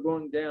cases are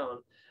going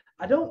down.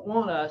 I don't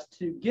want us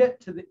to get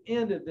to the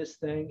end of this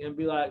thing and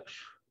be like,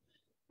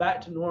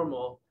 back to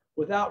normal,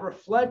 without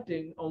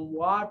reflecting on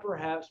why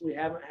perhaps we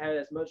haven't had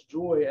as much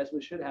joy as we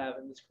should have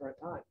in this current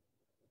time.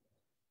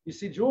 You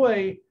see,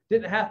 joy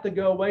didn't have to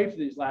go away for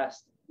this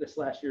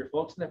last year,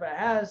 folks. And if it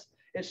has,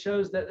 it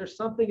shows that there's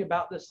something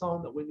about this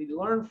song that we need to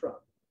learn from,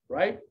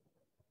 right?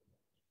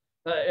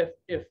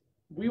 If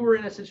we were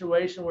in a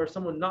situation where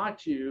someone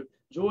knocked you,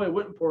 joy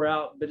wouldn't pour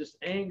out, but just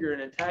anger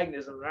and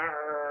antagonism,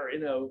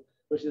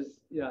 which is,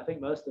 I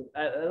think most of,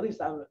 at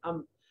least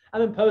I'm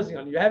imposing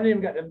on you. I haven't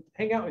even got to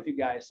hang out with you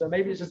guys, so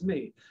maybe it's just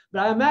me.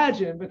 But I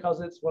imagine, because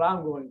it's what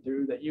I'm going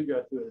through, that you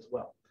go through it as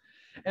well.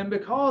 And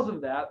because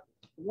of that,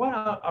 what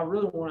I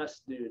really want us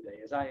to do today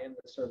as I end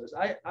the service,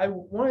 I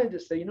wanted to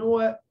say, you know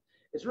what?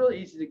 It's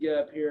really easy to get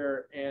up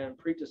here and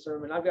preach a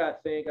sermon. I've got to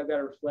think, I've got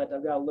to reflect,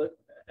 I've got to look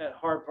at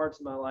hard parts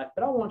of my life,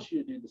 but I want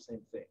you to do the same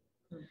thing.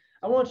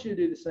 I want you to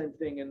do the same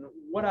thing. And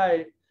what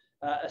I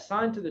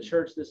assigned to the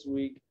church this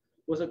week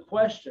was a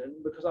question,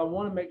 because I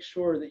want to make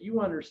sure that you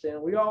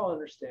understand, we all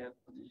understand,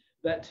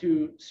 that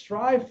to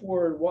strive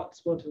for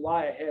what's going to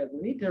lie ahead,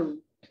 we need to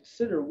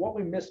consider what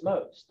we miss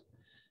most.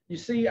 You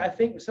see, I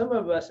think some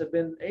of us have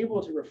been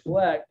able to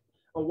reflect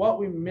on what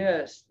we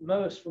missed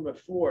most from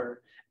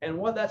before. And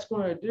what that's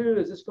going to do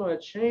is it's going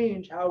to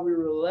change how we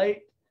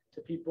relate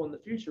to people in the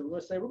future. We're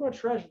going to say, we're going to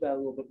treasure that a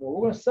little bit more.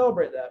 We're going to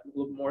celebrate that a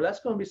little bit more. That's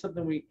going to be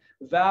something we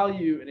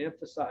value and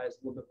emphasize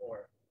a little bit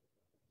more.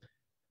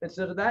 And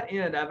so to that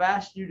end, I've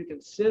asked you to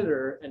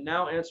consider and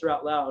now answer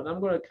out loud. And I'm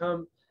going to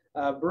come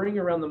bring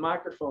around the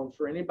microphone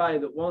for anybody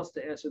that wants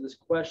to answer this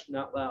question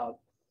out loud.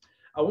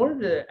 I wanted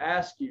to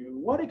ask you,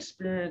 what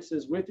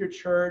experiences with your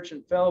church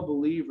and fellow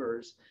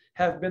believers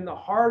have been the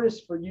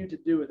hardest for you to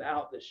do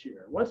without this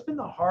year? What's been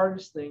the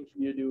hardest thing for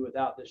you to do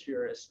without this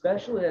year,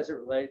 especially as it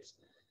relates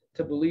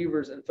to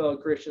believers and fellow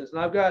Christians? And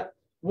I've got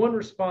one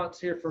response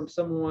here from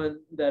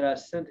someone that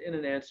sent in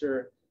an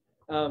answer,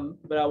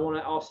 but I want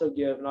to also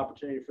give an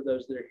opportunity for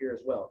those that are here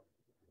as well.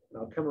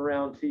 And I'll come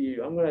around to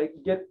you. I'm going to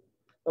get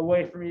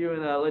away from you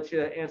and let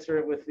you answer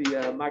it with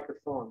the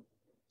microphone.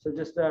 So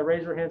just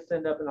raise your hand,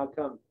 stand up, and I'll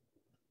come.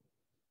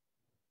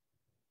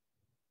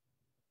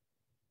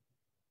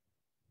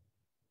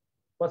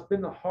 What's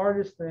been the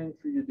hardest thing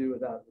for you to do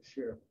without this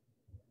year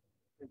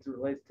as it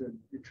relates to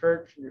your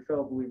church and your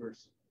fellow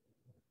believers?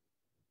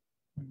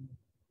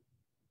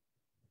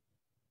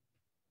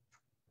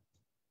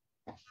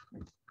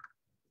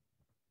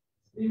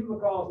 Steve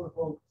McCall's on the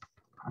phone.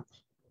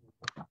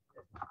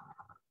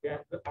 Yeah,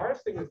 the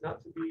hardest thing is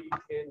not to be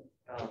in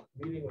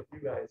meeting with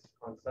you guys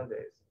on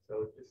Sundays.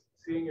 So just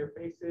seeing your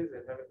faces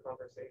and having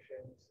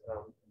conversations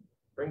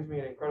brings me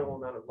an incredible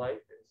amount of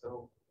life. And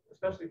so,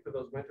 especially for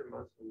those winter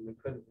months when we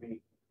couldn't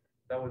meet,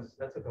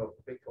 that took a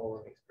big toll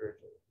on me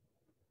spiritually.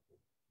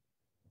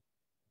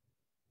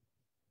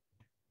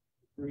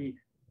 Read.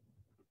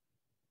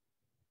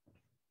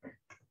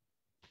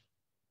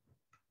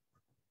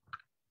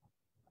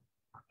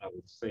 I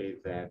would say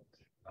that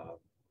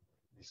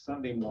the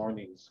Sunday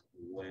mornings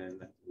when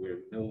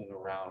we're milling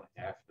around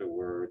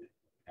after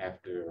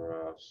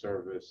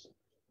service,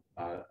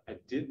 I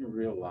didn't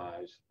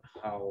realize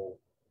how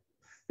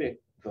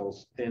thick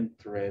those thin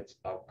threads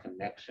of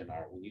connection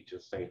are when you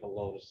just say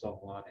hello to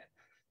someone and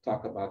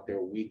talk about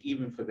their week,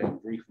 even for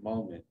that brief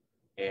moment.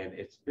 And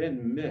it's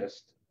been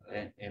missed.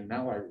 And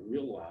now I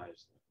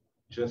realize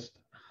just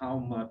how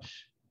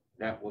much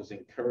that was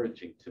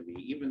encouraging to me,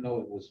 even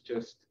though it was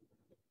just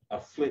a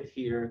flit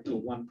here to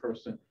one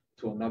person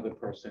to another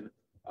person.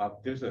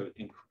 There's an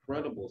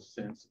incredible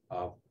sense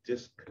of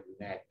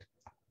disconnect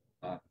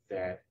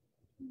that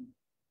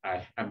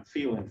I'm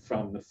feeling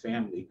from the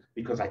family,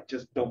 because I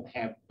just don't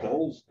have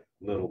those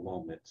little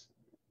moments.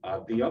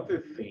 The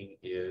other thing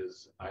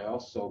is I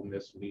also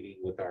miss meeting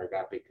with our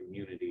Agape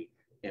community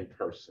in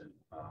person.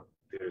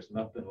 There's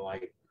nothing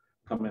like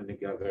coming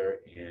together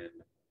and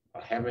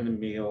having a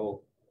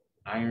meal,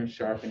 iron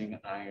sharpening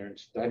iron,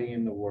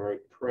 studying the word,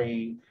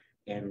 praying,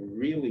 and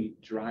really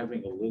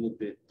driving a little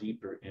bit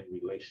deeper in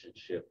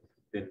relationship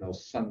than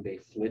those Sunday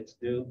flits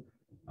do.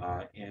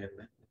 And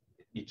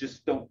you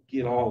just don't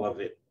get all of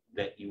it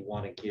that you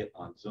want to get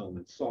on Zoom.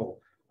 And so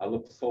I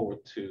look forward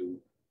to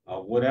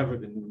whatever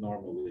the new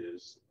normal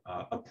is,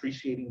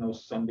 appreciating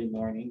those Sunday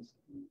mornings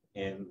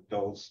and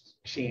those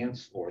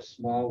chance or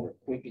small or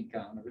quick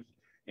encounters,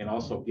 and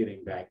also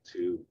getting back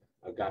to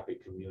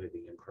Agape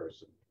community in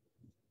person.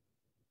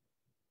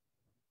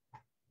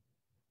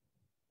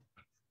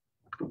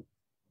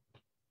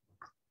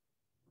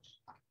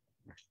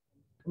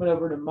 Coming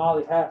over to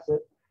Molly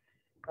Hassett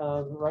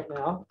right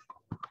now.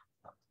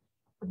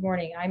 Good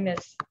morning. I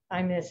miss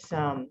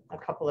a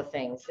couple of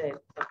things.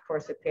 Of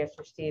course, what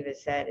Pastor Steve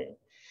has said, and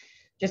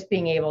just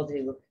being able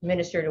to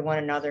minister to one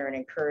another and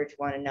encourage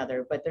one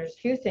another. But there's a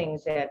few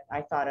things that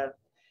I thought of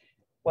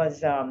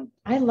was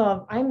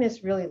I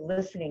miss really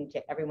listening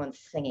to everyone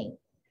singing.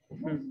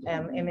 I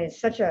mean, it's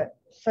such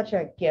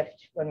a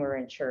gift when we're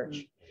in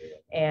church.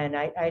 And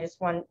I just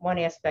one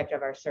aspect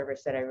of our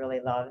service that I really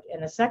loved.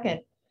 And the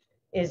second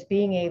is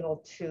being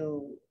able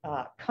to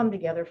come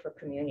together for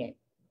communion,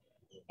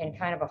 and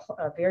kind of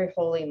a very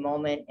holy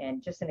moment,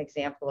 and just an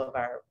example of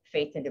our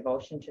faith and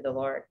devotion to the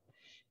Lord.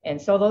 And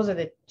so those are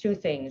the two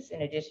things,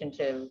 in addition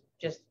to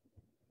just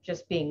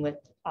being with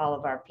all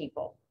of our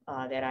people,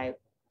 that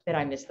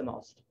I miss the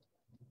most.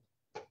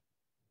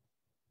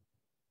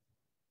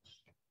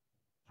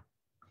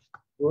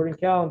 Gordon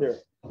Calendar.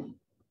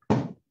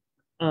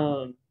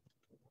 I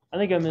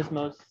think I miss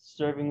most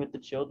serving with the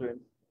children.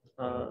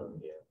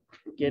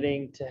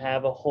 getting to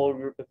have a whole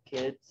group of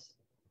kids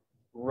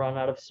run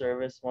out of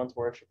service once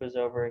worship is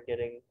over,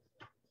 getting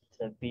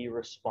to be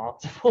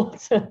responsible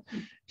to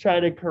try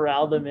to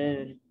corral them in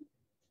and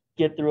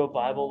get through a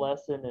Bible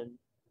lesson and,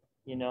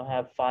 you know,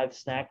 have 5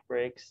 snack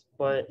breaks.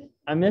 But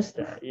I missed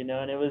that, you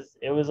know, and it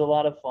was a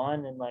lot of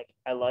fun. And like,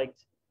 I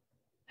liked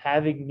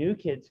having new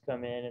kids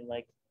come in and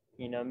like,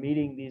 you know,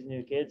 meeting these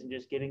new kids and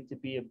just getting to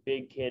be a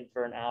big kid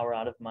for an hour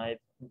out of my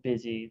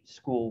busy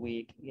school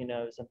week, you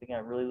know, something I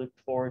really looked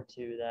forward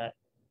to that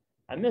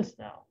I miss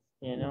now,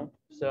 you know.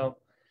 So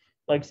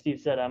like Steve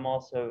said, I'm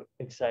also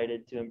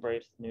excited to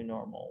embrace the new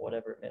normal,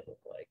 whatever it may look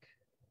like.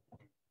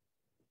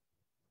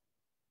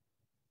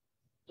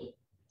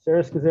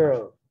 Sarah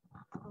Scazzaro.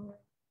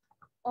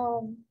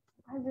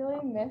 I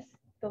really miss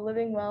the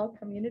Living Well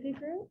community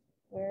group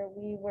where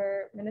we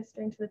were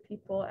ministering to the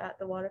people at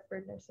the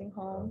Waterford Nursing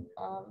Home.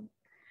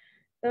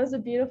 That was a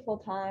beautiful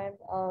time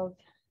of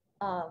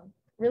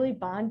really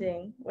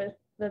bonding with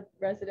the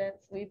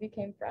residents. We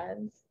became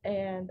friends,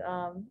 and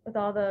with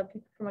all the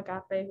people from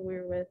Agape who we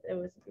were with, it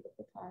was a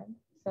beautiful time.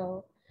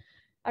 So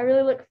I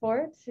really look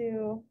forward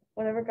to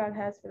whatever God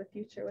has for the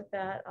future with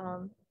that,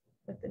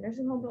 with the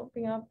nursing home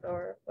opening up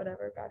or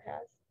whatever God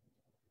has.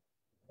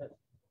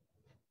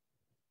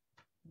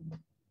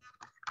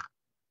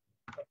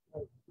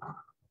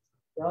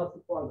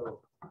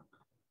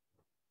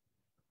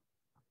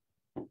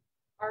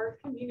 Our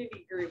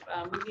community group,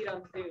 we meet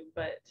on Zoom,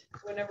 but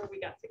whenever we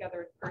got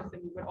together in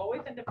person, we would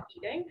always end up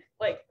eating.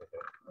 Like,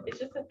 it's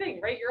just a thing,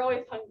 right? You're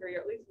always hungry,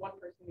 or at least one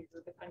person in your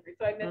group is hungry.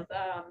 So I miss,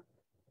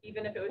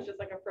 even if it was just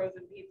like a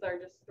frozen pizza or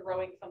just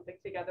throwing something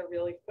together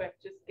really quick,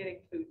 just getting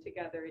food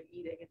together and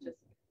eating. It just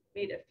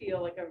made it feel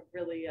like a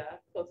really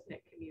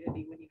close-knit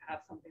community when you have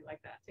something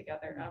like that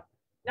together.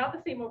 Not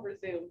the same over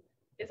Zoom.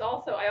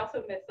 I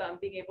also miss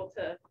being able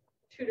to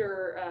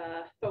tutor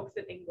folks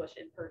in English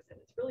in person.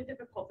 It's really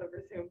difficult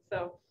over Zoom.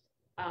 So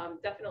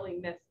definitely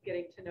miss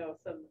getting to know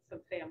some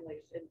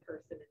families in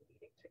person and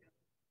meeting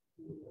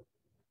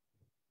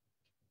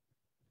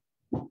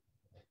together.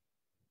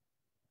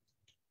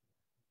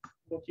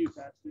 What's you,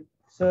 Pastor?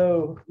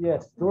 So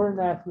yes, Jordan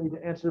asked me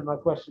to answer my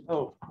question.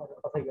 Oh,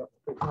 I'll take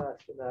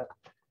that.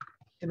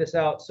 In this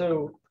out.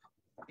 So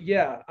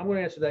yeah, I'm going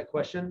to answer that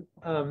question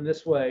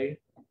this way.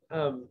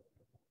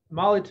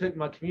 Molly took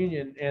my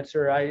communion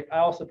answer. I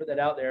also put that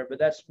out there, but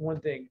that's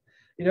one thing.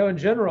 You know, in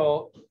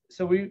general,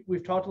 so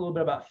we've talked a little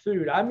bit about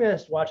food. I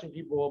miss watching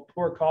people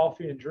pour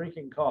coffee and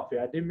drinking coffee.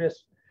 I do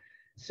miss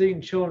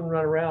seeing children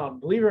run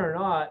around. Believe it or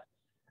not,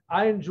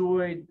 I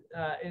enjoyed,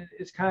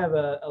 it's kind of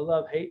a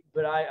love-hate,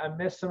 but I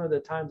miss some of the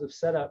times of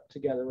setup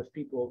together with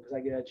people because I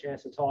get a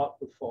chance to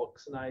talk with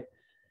folks. And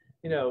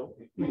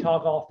we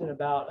talk often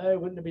about, hey,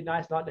 wouldn't it be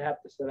nice not to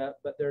have to set up?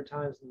 But there are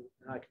times when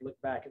I can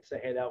look back and say,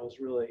 hey, that was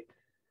really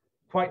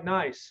quite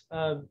nice.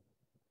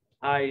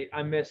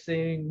 I miss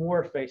seeing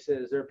more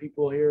faces. There are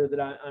people here that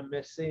I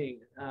miss seeing.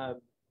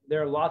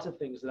 There are lots of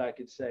things that I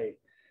could say.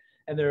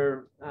 And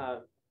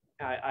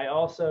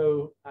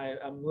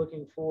I'm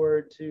looking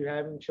forward to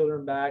having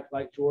children back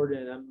like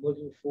Jordan. I'm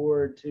looking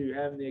forward to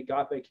having the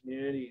Agape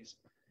communities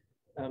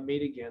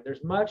meet again.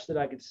 There's much that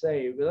I could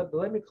say, but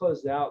let me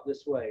close it out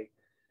this way.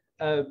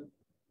 There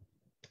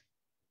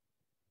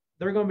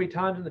are going to be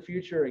times in the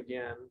future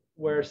again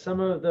where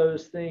some of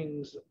those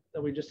things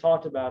that we just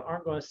talked about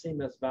aren't going to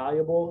seem as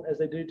valuable as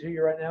they do to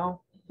you right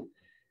now.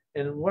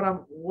 And what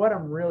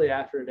I'm really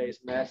after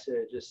today's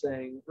message is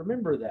saying,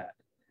 remember that.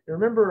 And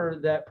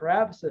remember that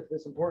perhaps if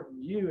it's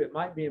important to you, it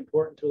might be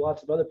important to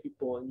lots of other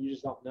people and you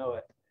just don't know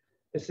it.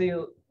 And see,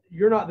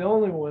 you're not the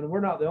only one.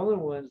 We're not the only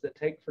ones that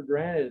take for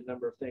granted a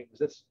number of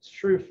things. It's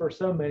true for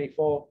so many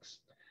folks.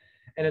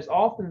 And it's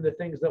often the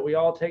things that we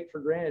all take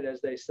for granted, as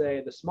they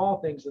say, the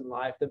small things in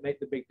life that make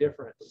the big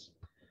difference.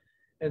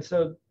 And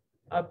so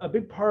a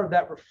big part of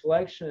that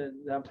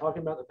reflection that I'm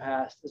talking about in the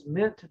past is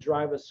meant to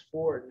drive us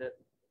forward.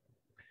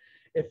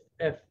 And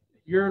if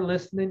you're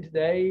listening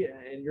today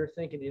and you're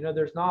thinking,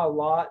 there's not a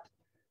lot,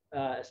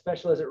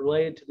 especially as it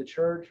related to the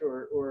church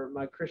or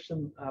my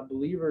Christian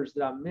believers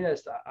that I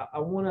missed, I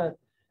want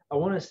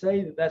to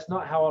say that that's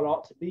not how it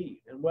ought to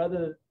be. And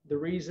whether the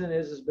reason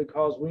is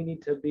because we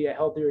need to be a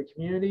healthier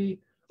community,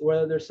 or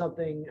whether there's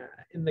something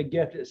in the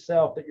gift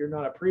itself that you're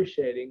not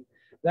appreciating,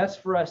 that's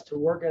for us to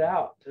work it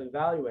out, to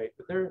evaluate.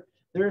 But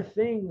there are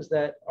things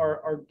that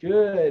are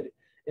good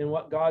in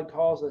what God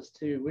calls us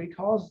to. We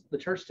cause the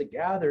church to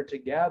gather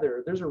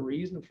together. There's a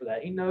reason for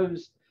that. He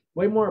knows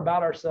way more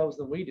about ourselves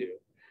than we do.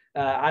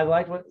 I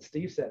like what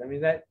Steve said. I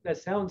mean, that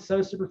sounds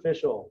so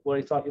superficial, what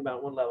he's talking about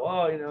at one level.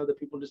 Oh, the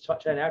people just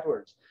chat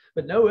afterwards.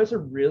 But no, it's a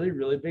really,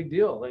 really big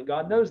deal. And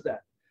God knows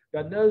that.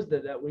 God knows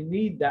that we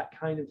need that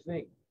kind of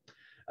thing.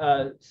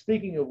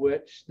 Speaking of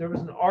which, there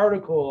was an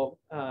article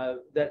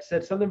that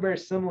said something very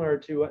similar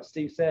to what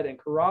Steve said and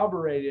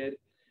corroborated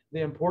the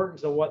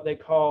importance of what they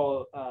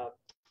call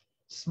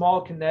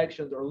small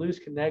connections or loose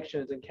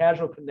connections and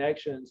casual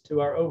connections to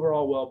our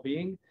overall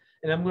well-being.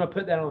 And I'm going to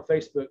put that on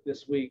Facebook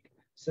this week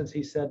since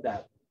he said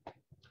that.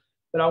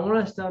 But I want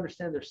us to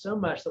understand there's so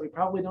much that we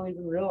probably don't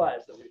even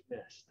realize that we've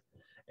missed.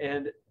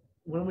 And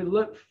when we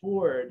look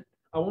forward,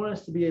 I want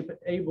us to be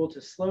able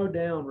to slow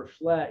down,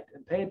 reflect,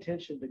 and pay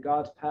attention to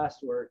God's past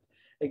work,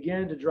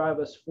 again, to drive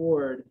us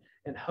forward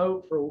and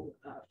hope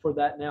for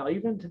that now.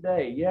 Even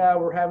today, yeah,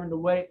 we're having to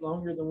wait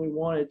longer than we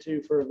wanted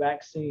to for a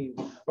vaccine,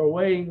 or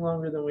waiting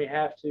longer than we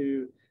have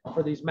to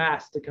for these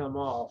masks to come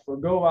off, or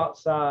go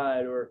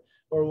outside, or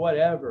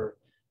whatever.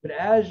 But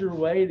as you're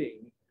waiting,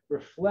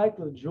 reflect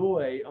with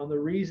joy on the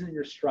reason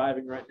you're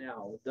striving right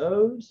now.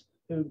 Those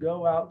who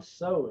go out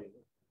sowing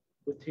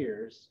with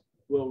tears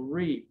will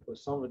reap with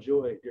song of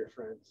joy, dear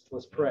friends.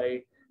 Let's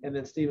pray. And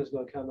then Stephen's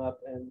going to come up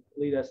and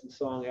lead us in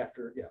song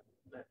after. Yeah,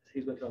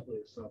 he's going to come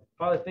lead us. So,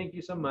 Father, thank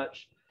you so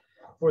much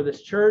for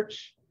this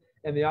church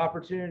and the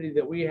opportunity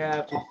that we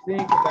have to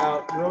think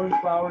about growing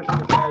flowers in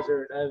the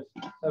desert,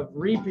 of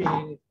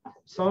reaping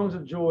songs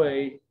of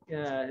joy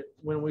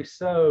when we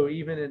sow,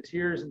 even in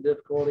tears and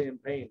difficulty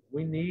and pain.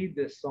 We need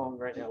this song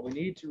right now. We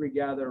need to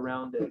regather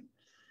around it.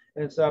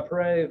 And so I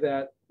pray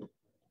that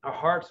our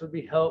hearts would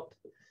be helped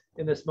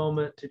in this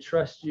moment to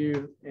trust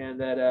you, and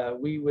that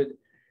we would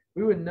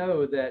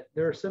know that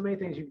there are so many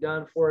things you've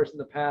done for us in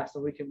the past,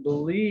 and we can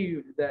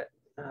believe that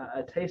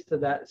a taste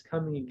of that is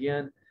coming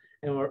again.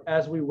 And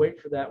as we wait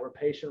for that, we're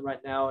patient right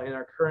now in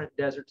our current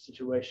desert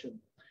situation.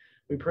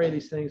 We pray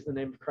these things in the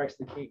name of Christ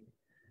the King.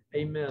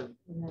 Amen.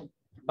 Amen.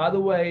 By the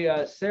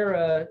way,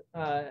 Sarah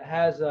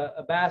has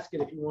a basket.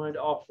 If you wanted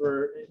to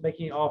offer,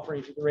 making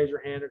offerings, you can raise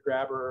your hand or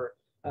grab her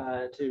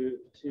to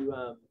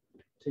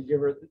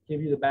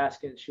give you the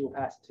basket, and she will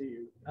pass it to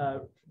you.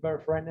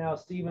 But for right now,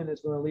 Stephen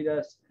is going to lead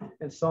us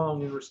in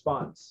song in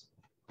response.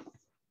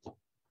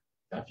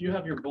 If you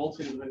have your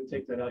bulletin, go ahead and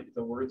take that out.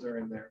 The words are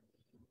in there.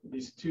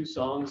 These two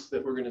songs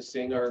that we're going to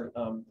sing are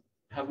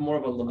have more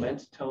of a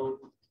lament tone,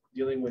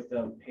 dealing with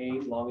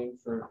pain, longing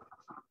for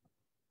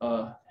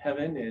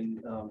heaven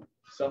and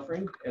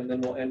suffering, and then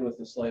we'll end with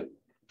a slight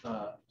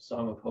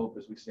song of hope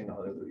as we sing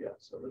Hallelujah.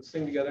 So let's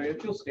sing together.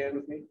 If you'll stand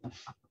with me.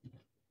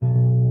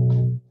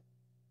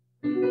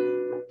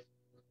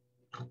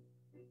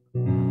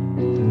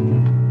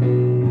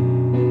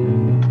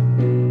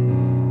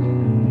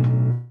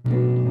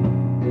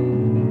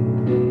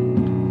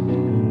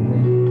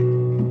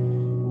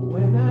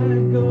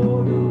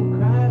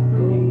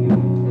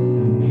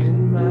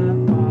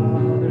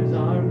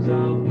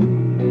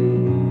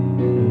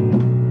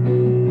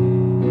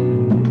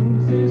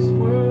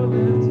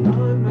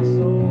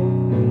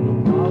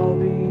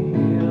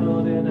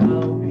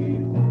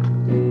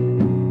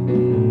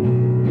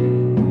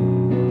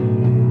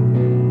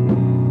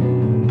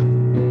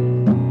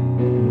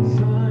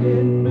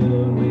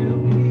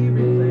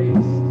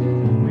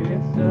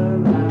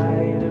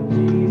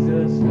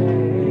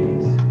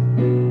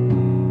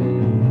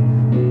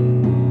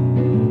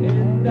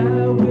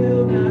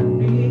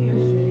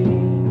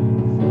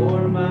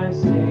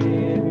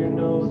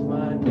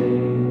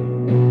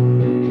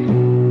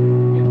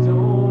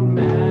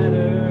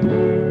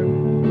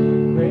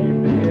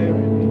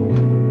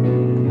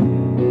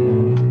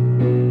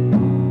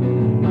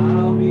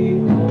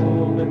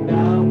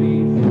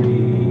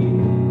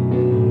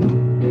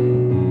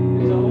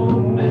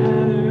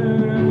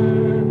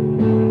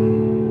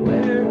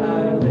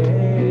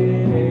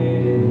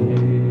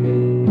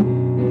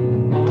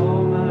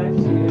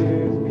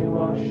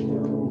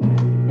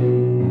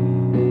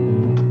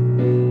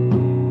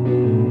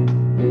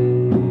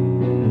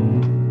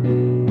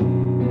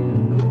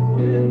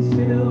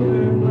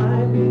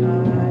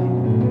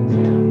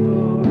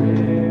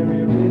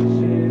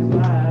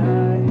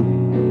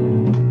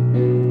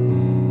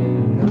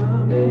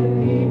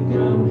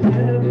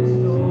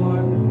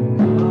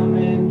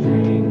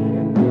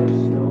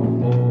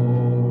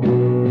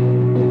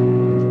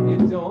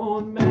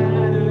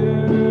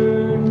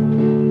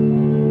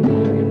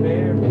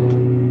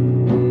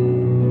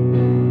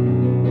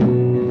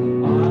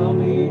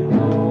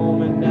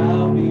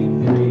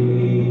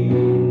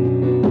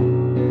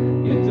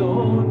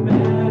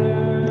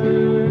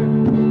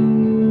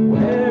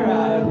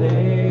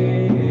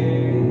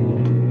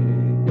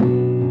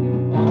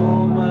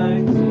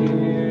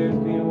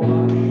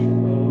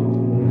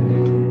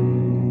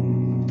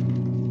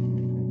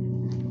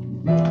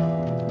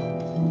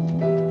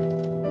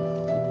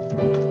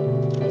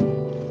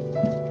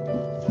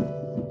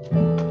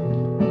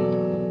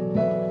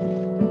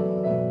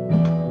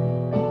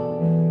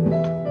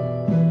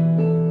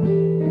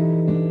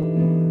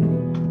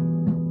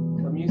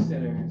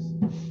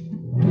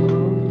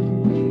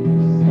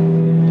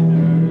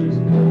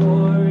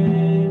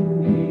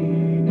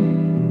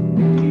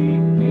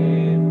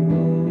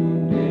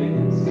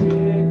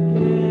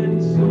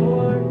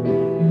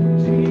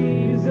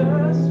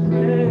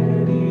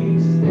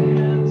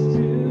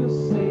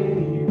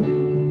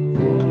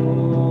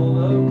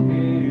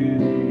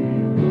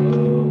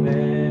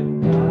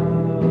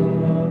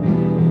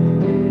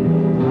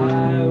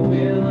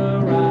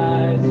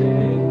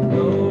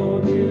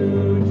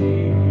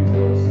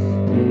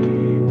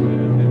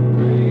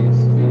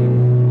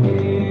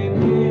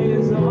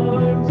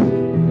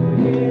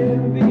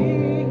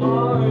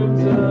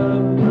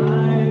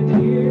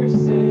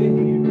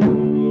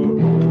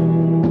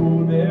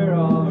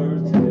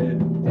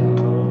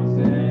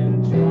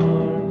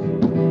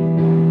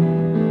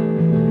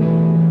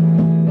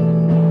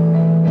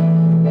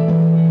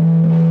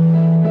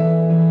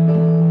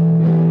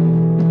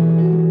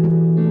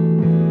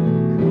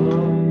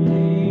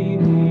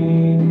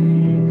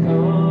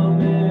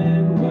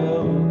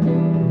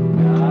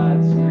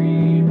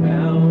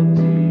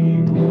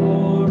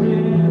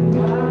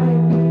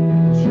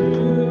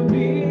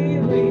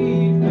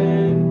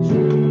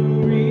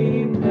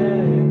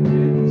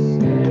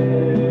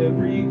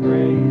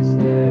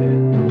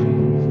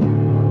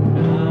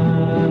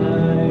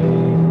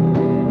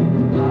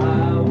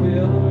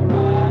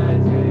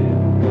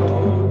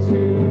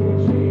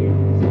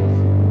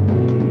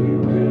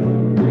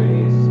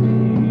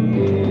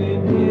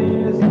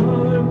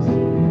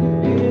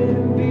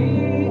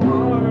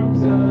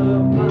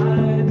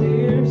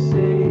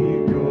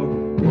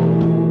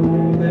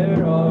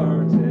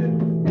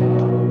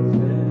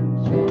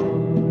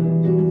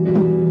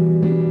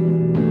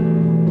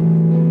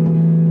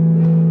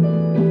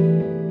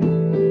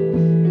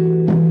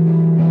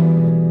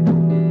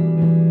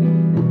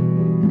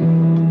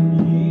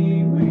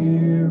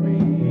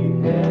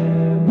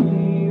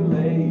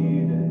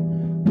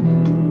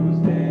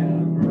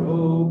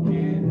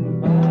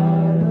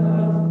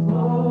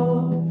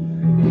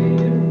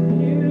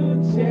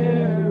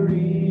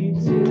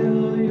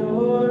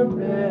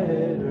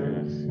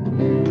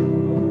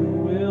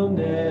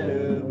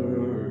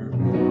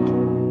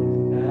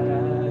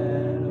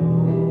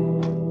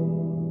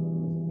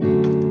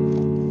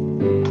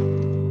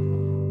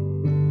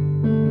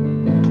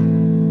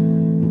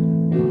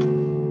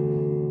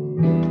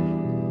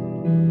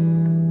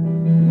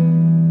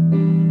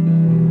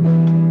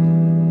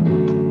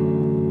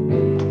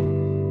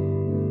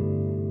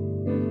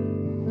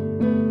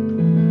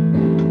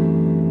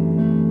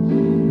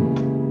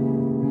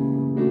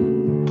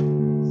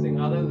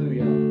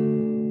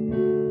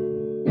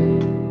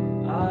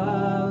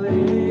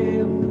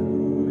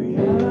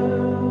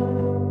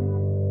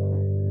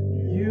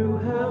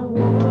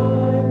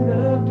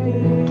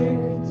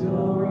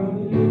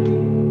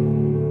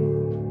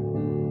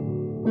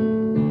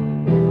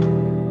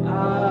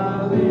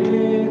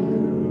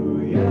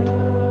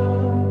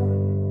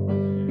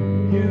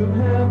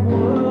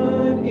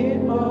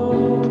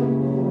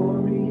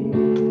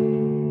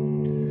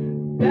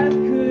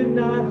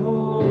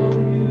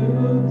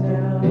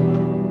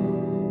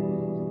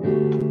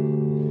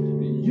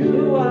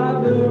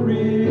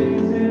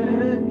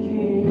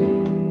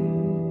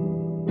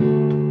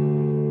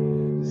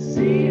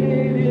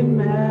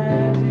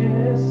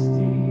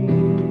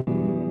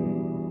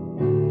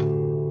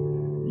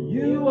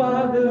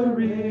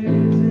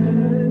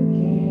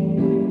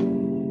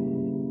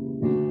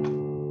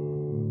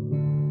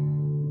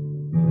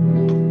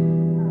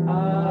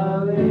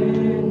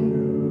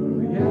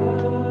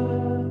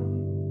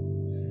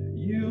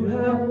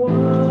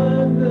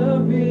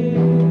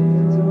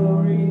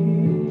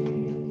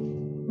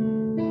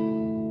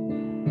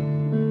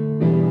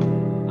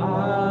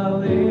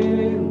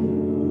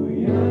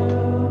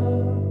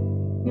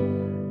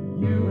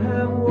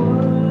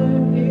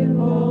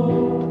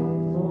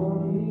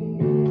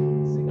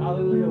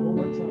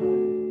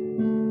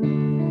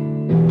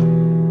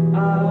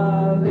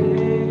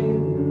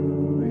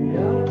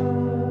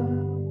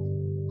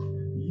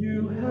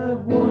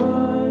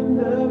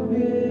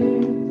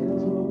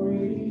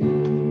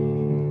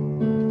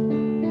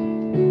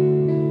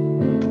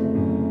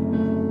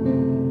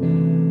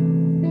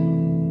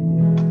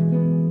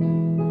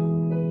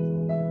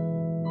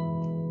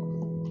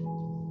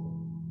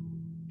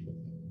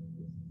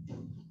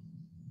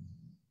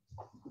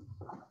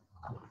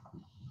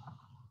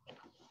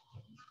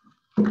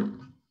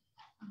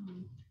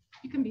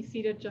 You can be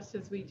seated just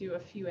as we do a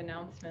few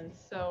announcements.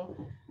 So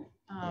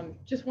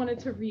just wanted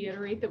to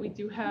reiterate that we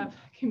do have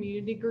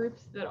community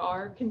groups that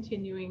are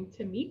continuing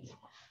to meet.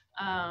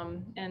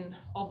 And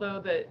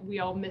although that we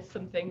all miss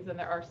some things and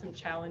there are some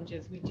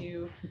challenges, we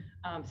do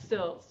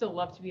still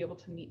love to be able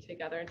to meet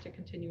together and to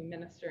continue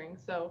ministering.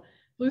 So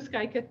Blue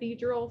Sky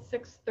Cathedral,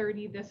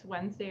 6:30 this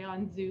Wednesday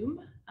on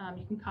Zoom.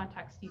 You can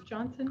contact Steve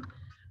Johnson.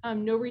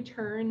 No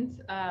returns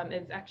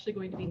is actually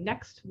going to be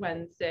next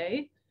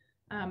Wednesday.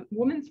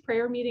 Women's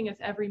prayer meeting is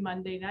every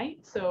Monday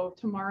night. So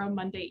tomorrow,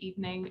 Monday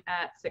evening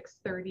at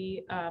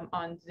 6:30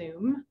 on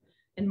Zoom.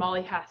 And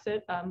Molly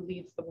Hassett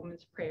leads the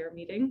women's prayer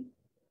meeting.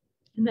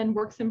 And then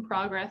Works in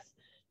Progress,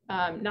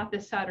 not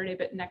this Saturday,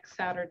 but next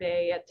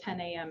Saturday at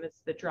 10 a.m.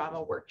 is the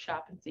drama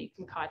workshop. And so you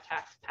can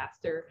contact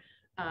Pastor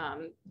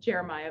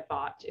Jeremiah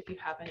Vaught if you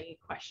have any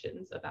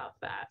questions about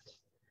that.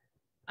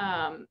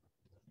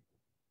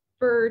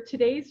 For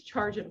today's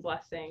charge and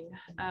blessing,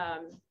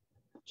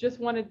 just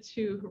wanted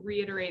to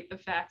reiterate the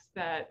facts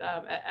that,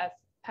 as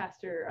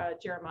Pastor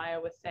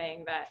Jeremiah was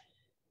saying, that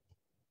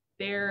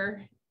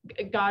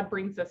God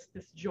brings us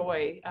this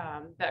joy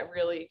that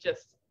really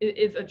just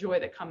is a joy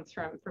that comes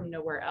from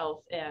nowhere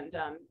else. And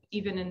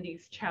even in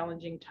these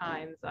challenging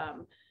times,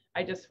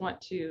 I just want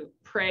to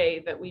pray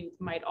that we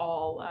might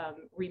all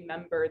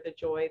remember the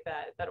joy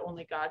that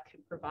only God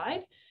can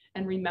provide.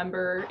 And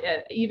remember,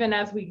 even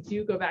as we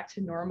do go back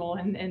to normal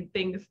and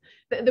things,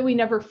 that we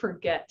never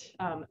forget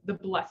the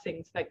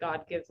blessings that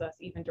God gives us,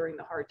 even during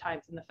the hard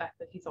times, and the fact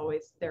that he's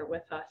always there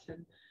with us.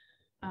 And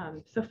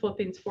so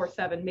Philippians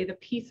 4:7, may the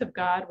peace of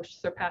God, which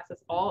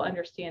surpasses all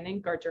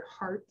understanding, guard your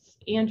hearts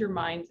and your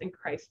minds in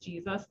Christ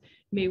Jesus.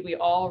 May we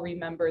all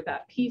remember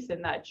that peace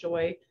and that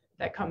joy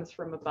that comes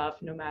from above,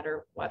 no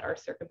matter what our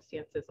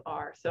circumstances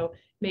are. So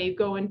may you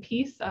go in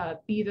peace,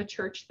 be the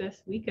church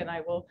this week, and I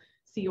will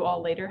see you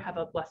all later. Have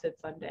a blessed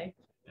Sunday.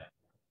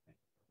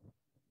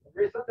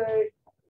 Great Sunday.